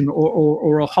imagination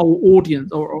or a whole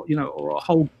audience or a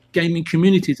whole gaming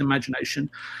community's imagination.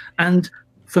 And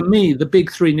for me, the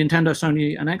big three, Nintendo,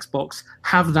 Sony, and Xbox,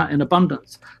 have that in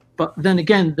abundance. But then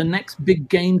again, the next big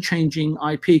game-changing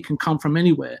IP can come from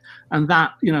anywhere, and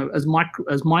that, as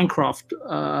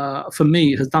Minecraft for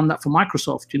me has done that for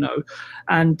Microsoft,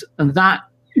 and that,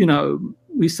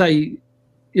 we say,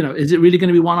 is it really going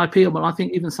to be one IP? Well, I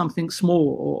think even something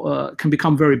small can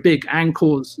become very big and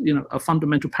cause a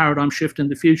fundamental paradigm shift in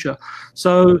the future.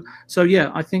 So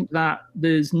yeah, I think that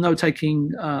there's no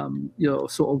taking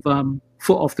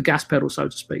foot off the gas pedal, so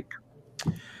to speak.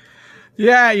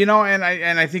 Yeah,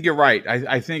 and I think you're right.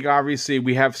 I think obviously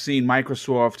we have seen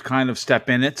Microsoft kind of step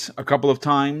in it a couple of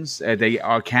times. They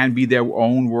can be their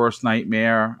own worst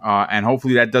nightmare, and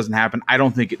hopefully that doesn't happen. I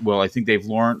don't think it will. I think they've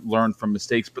learned from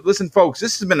mistakes. But listen, folks,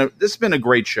 this has been a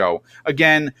great show.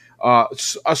 Again,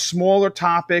 a smaller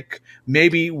topic,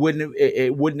 maybe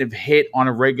it wouldn't have hit on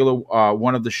a regular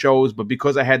one of the shows, but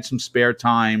because I had some spare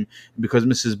time, because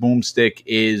Mrs. Boomstick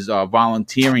is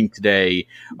volunteering today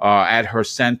at her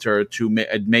center to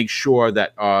make sure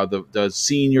that the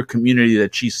senior community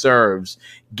that she serves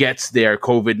gets their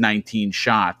COVID-19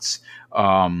 shots.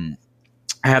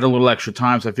 I had a little extra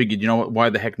time, so I figured,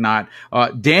 why the heck not?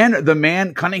 Dan the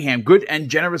Man Cunningham, good and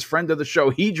generous friend of the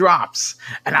show, he drops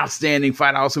an outstanding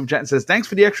 $5 super chat and says, "Thanks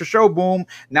for the extra show, Boom.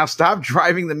 Now stop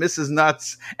driving the missus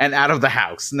nuts and out of the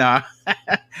house." Nah.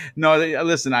 No,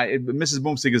 listen, Mrs.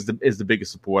 Boomstick is the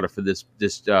biggest supporter for this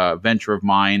venture of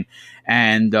mine.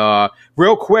 And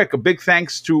real quick, a big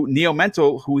thanks to Neo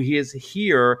Mental, who is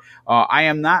here. I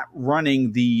am not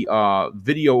running the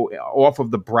video off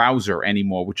of the browser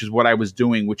anymore, which is what I was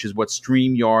doing, which is what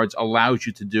StreamYards allows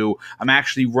you to do. I'm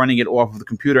actually running it off of the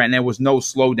computer, and there was no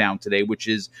slowdown today, which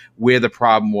is where the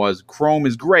problem was. Chrome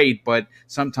is great, but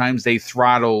sometimes they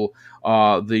throttle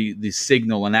the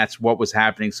signal, and that's what was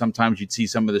happening. Sometimes you'd see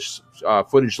some of the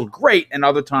footage look great, and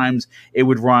other times it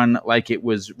would run like it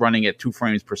was running at 2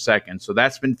 frames per second. So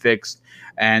that's been fixed,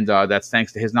 and that's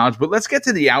thanks to his knowledge. But let's get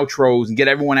to the outros and get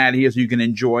everyone out of here so you can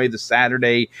enjoy the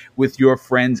Saturday with your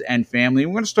friends and family.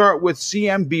 We're going to start with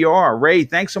CMBR. Ray,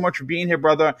 thanks so much for being here,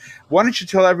 brother. Why don't you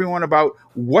tell everyone about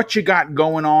what you got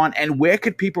going on and where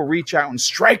could people reach out and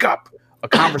strike up a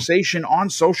conversation on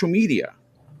social media?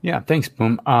 Yeah, thanks,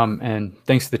 Boom. And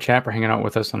thanks to the chat for hanging out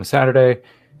with us on a Saturday.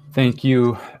 Thank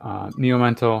you, Neo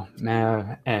Mental,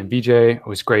 Mav, and BJ. It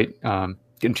was great getting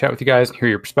to chat with you guys and hear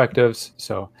your perspectives.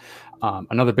 So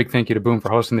another big thank you to Boom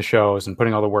for hosting the shows and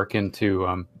putting all the work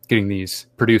into getting these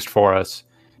produced for us.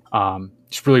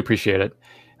 Just really appreciate it.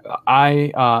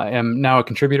 I am now a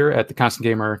contributor at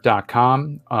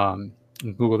theconstantgamer.com.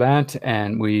 Google that,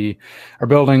 and we are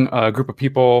building a group of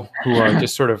people who are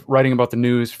just sort of writing about the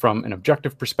news from an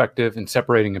objective perspective and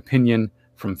separating opinion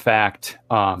from fact.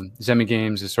 Zemi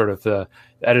Games is sort of the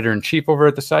editor-in-chief over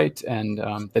at the site, and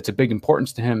that's a big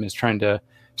importance to him, is trying to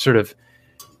sort of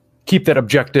keep that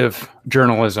objective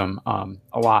journalism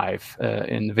alive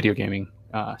in the video gaming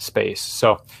space.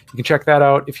 So you can check that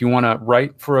out. If you want to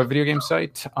write for a video game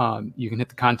site, you can hit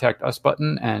the contact us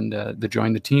button and the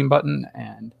join the team button,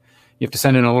 and you have to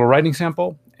send in a little writing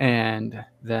sample, and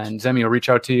then Zemi will reach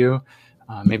out to you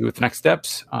maybe with the next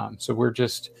steps. So we're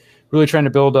just really trying to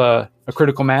build a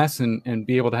critical mass and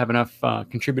be able to have enough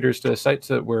contributors to the site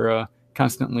so that we're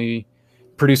constantly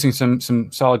producing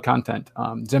some solid content.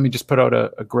 Zemi just put out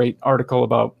a great article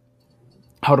about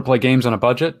how to play games on a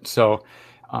budget. So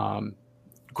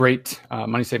great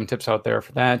money-saving tips out there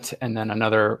for that. And then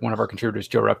one of our contributors,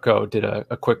 Joe Repko, did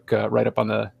a quick write-up on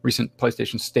the recent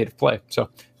PlayStation State of Play. So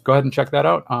go ahead and check that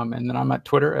out. And then I'm at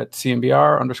Twitter at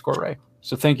CMBR_Ray.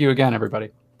 So thank you again, everybody.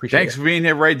 Thanks for being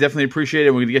here, Ray. Definitely appreciate it.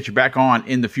 We're going to get you back on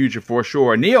in the future for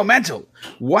sure. Neo Mental,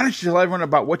 why don't you tell everyone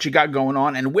about what you got going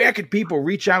on and where could people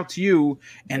reach out to you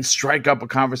and strike up a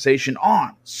conversation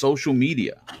on social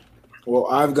media? Well,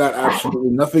 I've got absolutely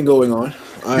nothing going on.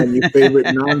 I'm your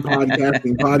favorite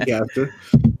non-podcasting podcaster.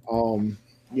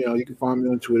 You can find me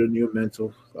on Twitter, Neo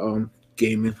Mental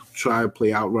Gaming. Try to play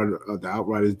the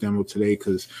Outriders demo today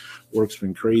because work's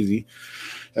been crazy.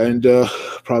 And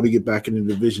probably get back in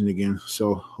the division again.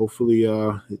 So hopefully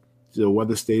the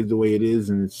weather stays the way it is,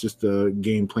 and it's just a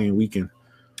game playing weekend.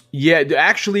 Yeah,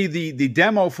 actually, the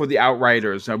demo for the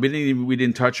Outriders, we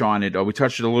didn't touch on it. We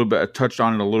touched on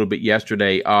it a little bit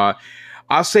yesterday.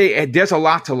 I'll say there's a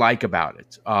lot to like about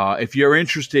it. If you're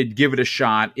interested, give it a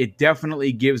shot. It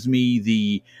definitely gives me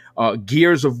the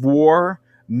Gears of War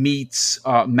meets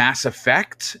Mass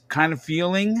Effect kind of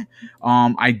feeling.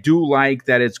 I do like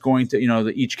that it's going to,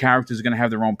 each character is going to have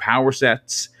their own power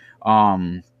sets.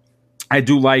 I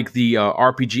do like the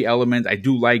RPG element. I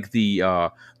do like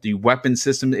the weapon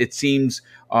system. It seems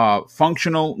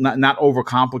functional, not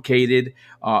overcomplicated.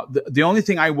 The only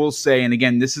thing I will say, and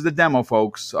again, this is the demo,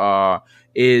 folks,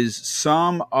 is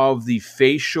some of the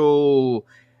facial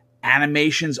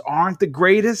animations aren't the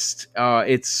greatest.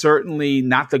 It's certainly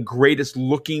not the greatest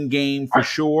looking game for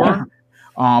sure.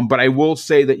 But I will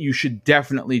say that you should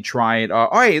definitely try it.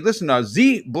 Hey, listen,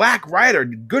 Z Black Rider,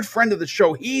 good friend of the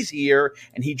show, he's here,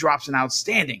 and he drops an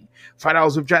outstanding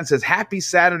 $5 with Jen, says, happy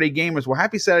Saturday, gamers. Well,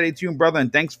 happy Saturday to you, brother,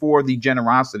 and thanks for the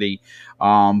generosity.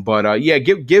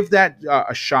 Give that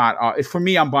a shot. For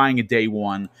me, I'm buying a day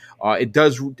one. It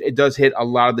does hit a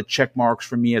lot of the check marks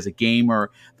for me as a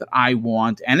gamer that I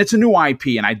want, and it's a new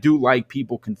IP, and I do like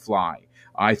People Can Fly.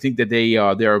 I think that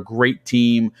they're a great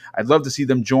team. I'd love to see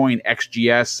them join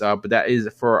XGS, but that is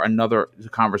for another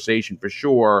conversation for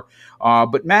sure.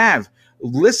 But Mav,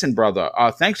 listen, brother,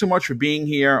 thanks so much for being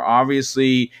here.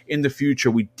 Obviously, in the future,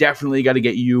 we definitely got to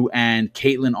get you and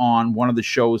Caitlin on one of the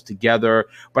shows together.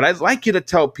 But I'd like you to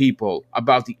tell people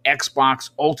about the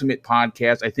Xbox Ultimate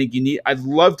Podcast. I'd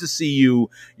love to see you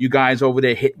guys over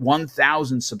there hit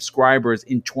 1,000 subscribers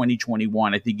in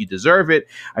 2021. I think you deserve it.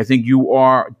 I think you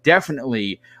are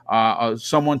definitely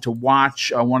someone to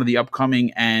watch, one of the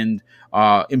upcoming and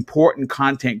important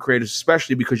content creators,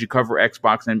 especially because you cover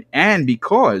Xbox and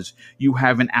because you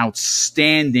have an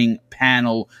outstanding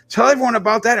panel. Tell everyone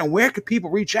about that and where could people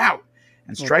reach out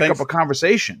and strike up a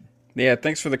conversation. Yeah,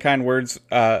 thanks for the kind words,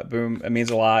 Boom. It means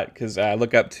a lot because I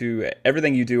look up to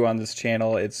everything you do on this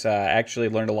channel. It's actually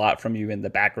learned a lot from you in the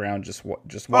background, just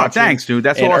watching. Oh, thanks, dude.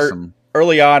 That's awesome.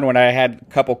 Early on, when I had a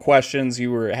couple questions,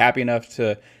 you were happy enough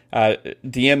to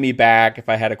DM me back if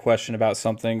I had a question about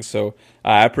something. So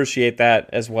I appreciate that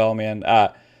as well, man.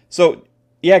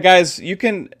 Yeah, guys, you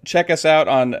can check us out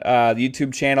on the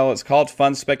YouTube channel. It's called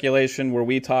Fun Speculation, where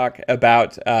we talk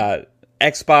about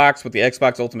Xbox with the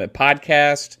Xbox Ultimate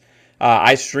Podcast.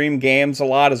 I stream games a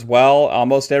lot as well,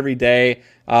 almost every day.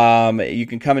 You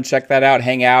can come and check that out,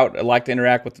 hang out. I like to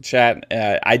interact with the chat.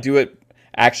 I do it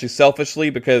actually selfishly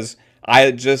because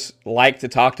I just like to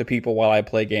talk to people while I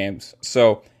play games.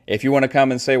 So if you want to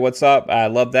come and say what's up, I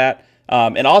love that.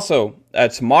 And also,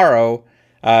 tomorrow,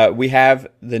 we have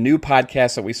the new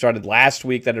podcast that we started last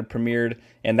week that had premiered,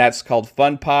 and that's called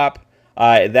Fun Pop.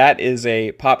 That is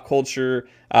a pop culture,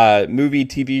 movie,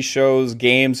 TV shows,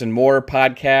 games, and more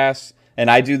podcasts.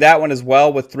 And I do that one as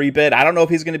well with 3-Bit. I don't know if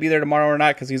he's going to be there tomorrow or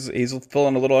not because he's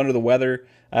feeling a little under the weather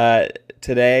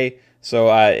today.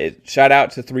 So shout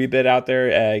out to 3-Bit out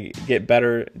there. Get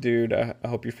better, dude. I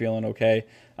hope you're feeling okay.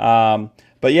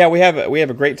 But yeah, we have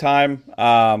a great time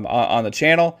on the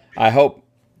channel. I hope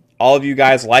all of you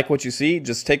guys like what you see.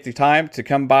 Just take the time to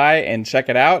come by and check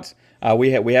it out.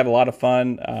 We have a lot of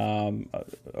fun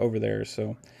over there.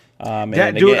 So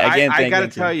I got to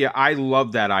tell you, I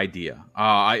love that idea.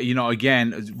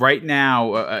 Again, right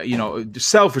now,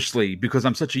 selfishly, because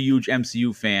I'm such a huge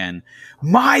MCU fan,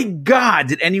 my God,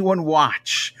 did anyone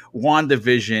watch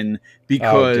WandaVision?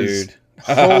 Because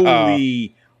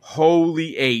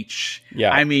holy H.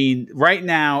 Yeah. I mean, right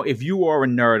now, if you are a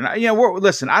nerd,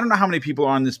 listen, I don't know how many people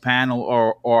are on this panel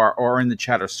or in the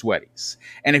chat are sweaties.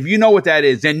 And if you know what that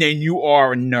is, then you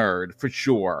are a nerd for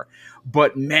sure.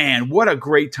 But man, what a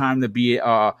great time to be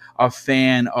a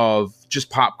fan of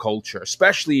just pop culture,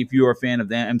 especially if you're a fan of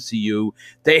the MCU.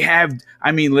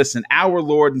 Listen, our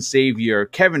Lord and Savior,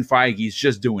 Kevin Feige, is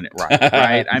just doing it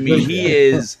right? I mean, he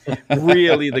is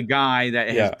really the guy that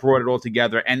has brought it all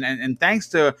together. And thanks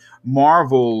to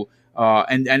Marvel,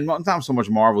 and not so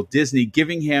much Marvel, Disney,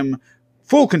 giving him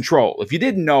full control. If you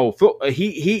didn't know,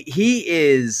 he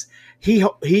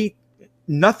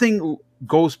nothing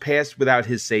goes past without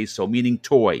his say so, meaning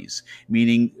toys,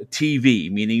 meaning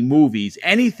TV, meaning movies.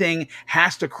 Anything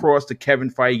has to cross the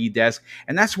Kevin Feige desk,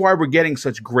 and that's why we're getting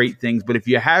such great things. But if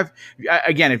you have,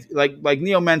 again, if like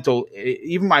Neo Mental,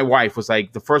 even my wife was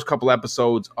like, the first couple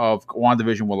episodes of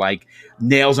WandaVision were like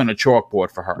nails on a chalkboard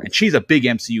for her, and she's a big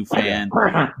MCU fan.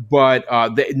 But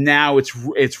now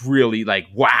it's really like,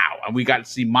 wow, and we got to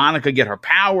see Monica get her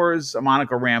powers,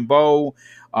 Monica Rambeau.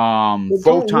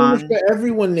 Photon for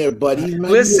everyone there, buddy.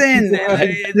 Listen,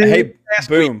 hey,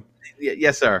 Boom.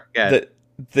 Yes, sir.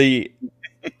 The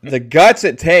guts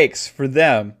it takes for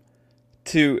them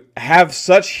to have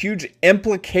such huge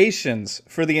implications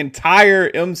for the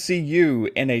entire MCU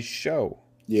in a show.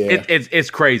 Yeah, it's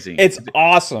crazy. It's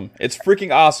awesome. It's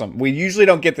freaking awesome. We usually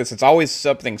don't get this. It's always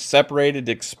something separated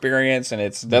experience, and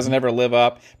it doesn't ever live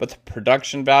up. But the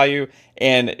production value,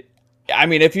 and I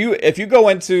mean, if you go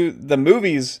into the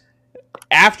movies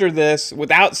after this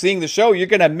without seeing the show, you're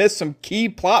gonna miss some key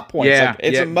plot points. Yeah,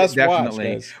 it's a must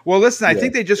watch. Well, listen, I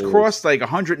think they just crossed like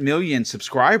 100 million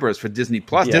subscribers for Disney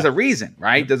Plus. Yeah. There's a reason,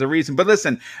 right? There's a reason. But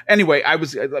listen, anyway,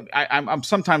 I'm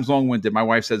sometimes long-winded. My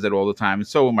wife says that all the time, and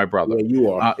so will my brother. Yeah,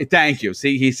 you are. Thank you.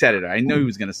 See, he said it. I knew he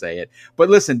was gonna say it. But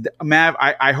listen, Mav,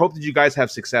 I hope that you guys have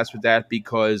success with that,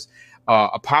 because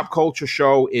a pop culture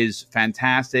show is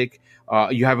fantastic.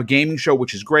 You have a gaming show,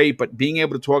 which is great, but being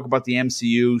able to talk about the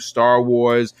MCU, Star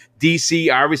Wars,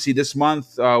 DC, obviously this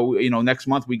month, next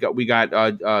month we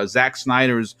got Zack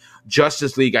Snyder's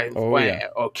Justice League. I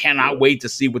cannot wait to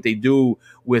see what they do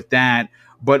with that.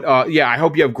 But I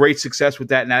hope you have great success with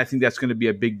that, and I think that's going to be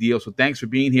a big deal. So thanks for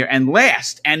being here. And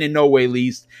last, and in no way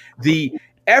least, the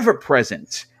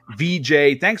ever-present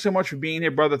VJ, thanks so much for being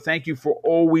here, brother. Thank you for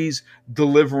always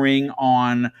delivering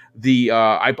on the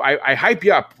I hype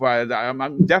you up.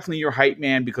 I'm definitely your hype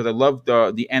man, because I love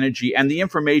the energy and the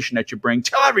information that you bring.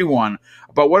 Tell everyone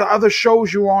about what other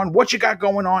shows you're on, what you got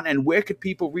going on, and where could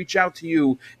people reach out to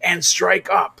you and strike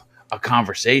up a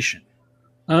conversation.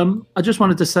 I just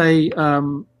wanted to say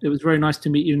it was very nice to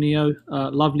meet you, Neo.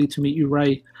 Lovely to meet you,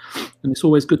 Ray. And it's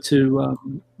always good to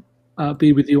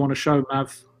be with you on a show,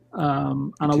 Mav.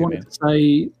 And I wanted to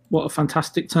say what a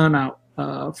fantastic turnout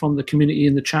from the community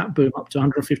in the chat, Boom, up to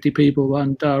 150 people,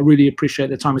 and really appreciate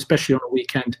the time, especially on a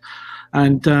weekend.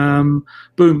 And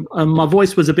Boom, my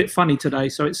voice was a bit funny today,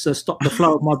 so it's stopped the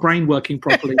flow of my brain working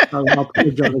properly. So I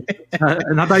apologize.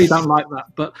 And I know you don't like that,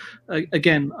 but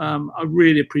again, I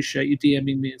really appreciate you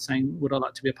DMing me and saying, would I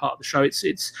like to be a part of the show?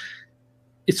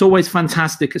 It's always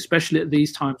fantastic, especially at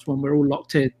these times when we're all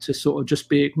locked in, to sort of just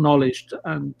be acknowledged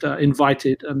and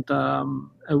invited, and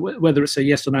whether it's a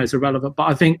yes or no is irrelevant. But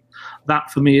I think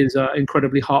that for me is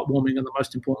incredibly heartwarming and the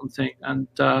most important thing. And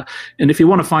if you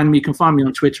want to find me, you can find me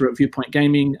on Twitter at Viewpoint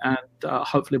Gaming, and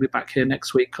hopefully we'll be back here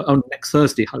next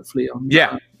Thursday, hopefully, on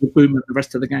with Boom and the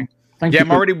rest of the gang. Thank you.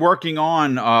 I'm already working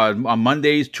on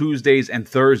Mondays, Tuesdays, and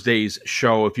Thursdays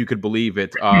show, if you could believe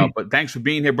it. But thanks for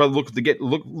being here, brother.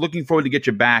 Looking forward to get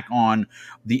you back on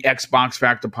the Xbox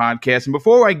Factor podcast. And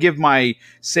before I give my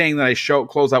saying that I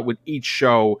close out with each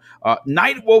show,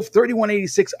 Nightwolf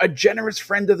 3186, a generous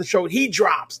friend of the show, he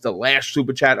drops the last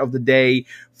super chat of the day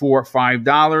for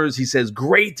 $5. He says,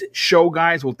 "Great show,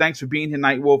 guys." Well, thanks for being here,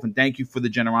 Nightwolf, and thank you for the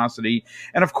generosity.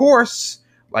 And of course,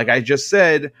 like I just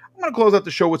said, I'm going to close out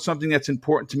the show with something that's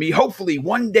important to me. Hopefully,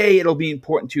 one day it'll be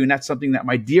important to you, and that's something that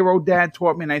my dear old dad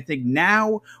taught me, and I think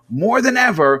now, more than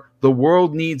ever, the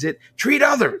world needs it. Treat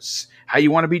others how you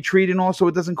want to be treated, and also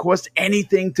it doesn't cost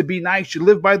anything to be nice. You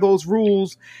live by those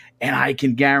rules, and I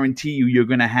can guarantee you're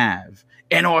going to have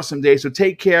an awesome day. So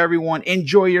take care, everyone.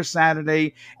 Enjoy your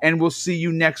Saturday, and we'll see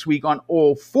you next week on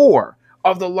all 4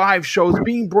 of the live shows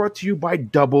being brought to you by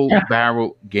Double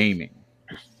Barrel Gaming.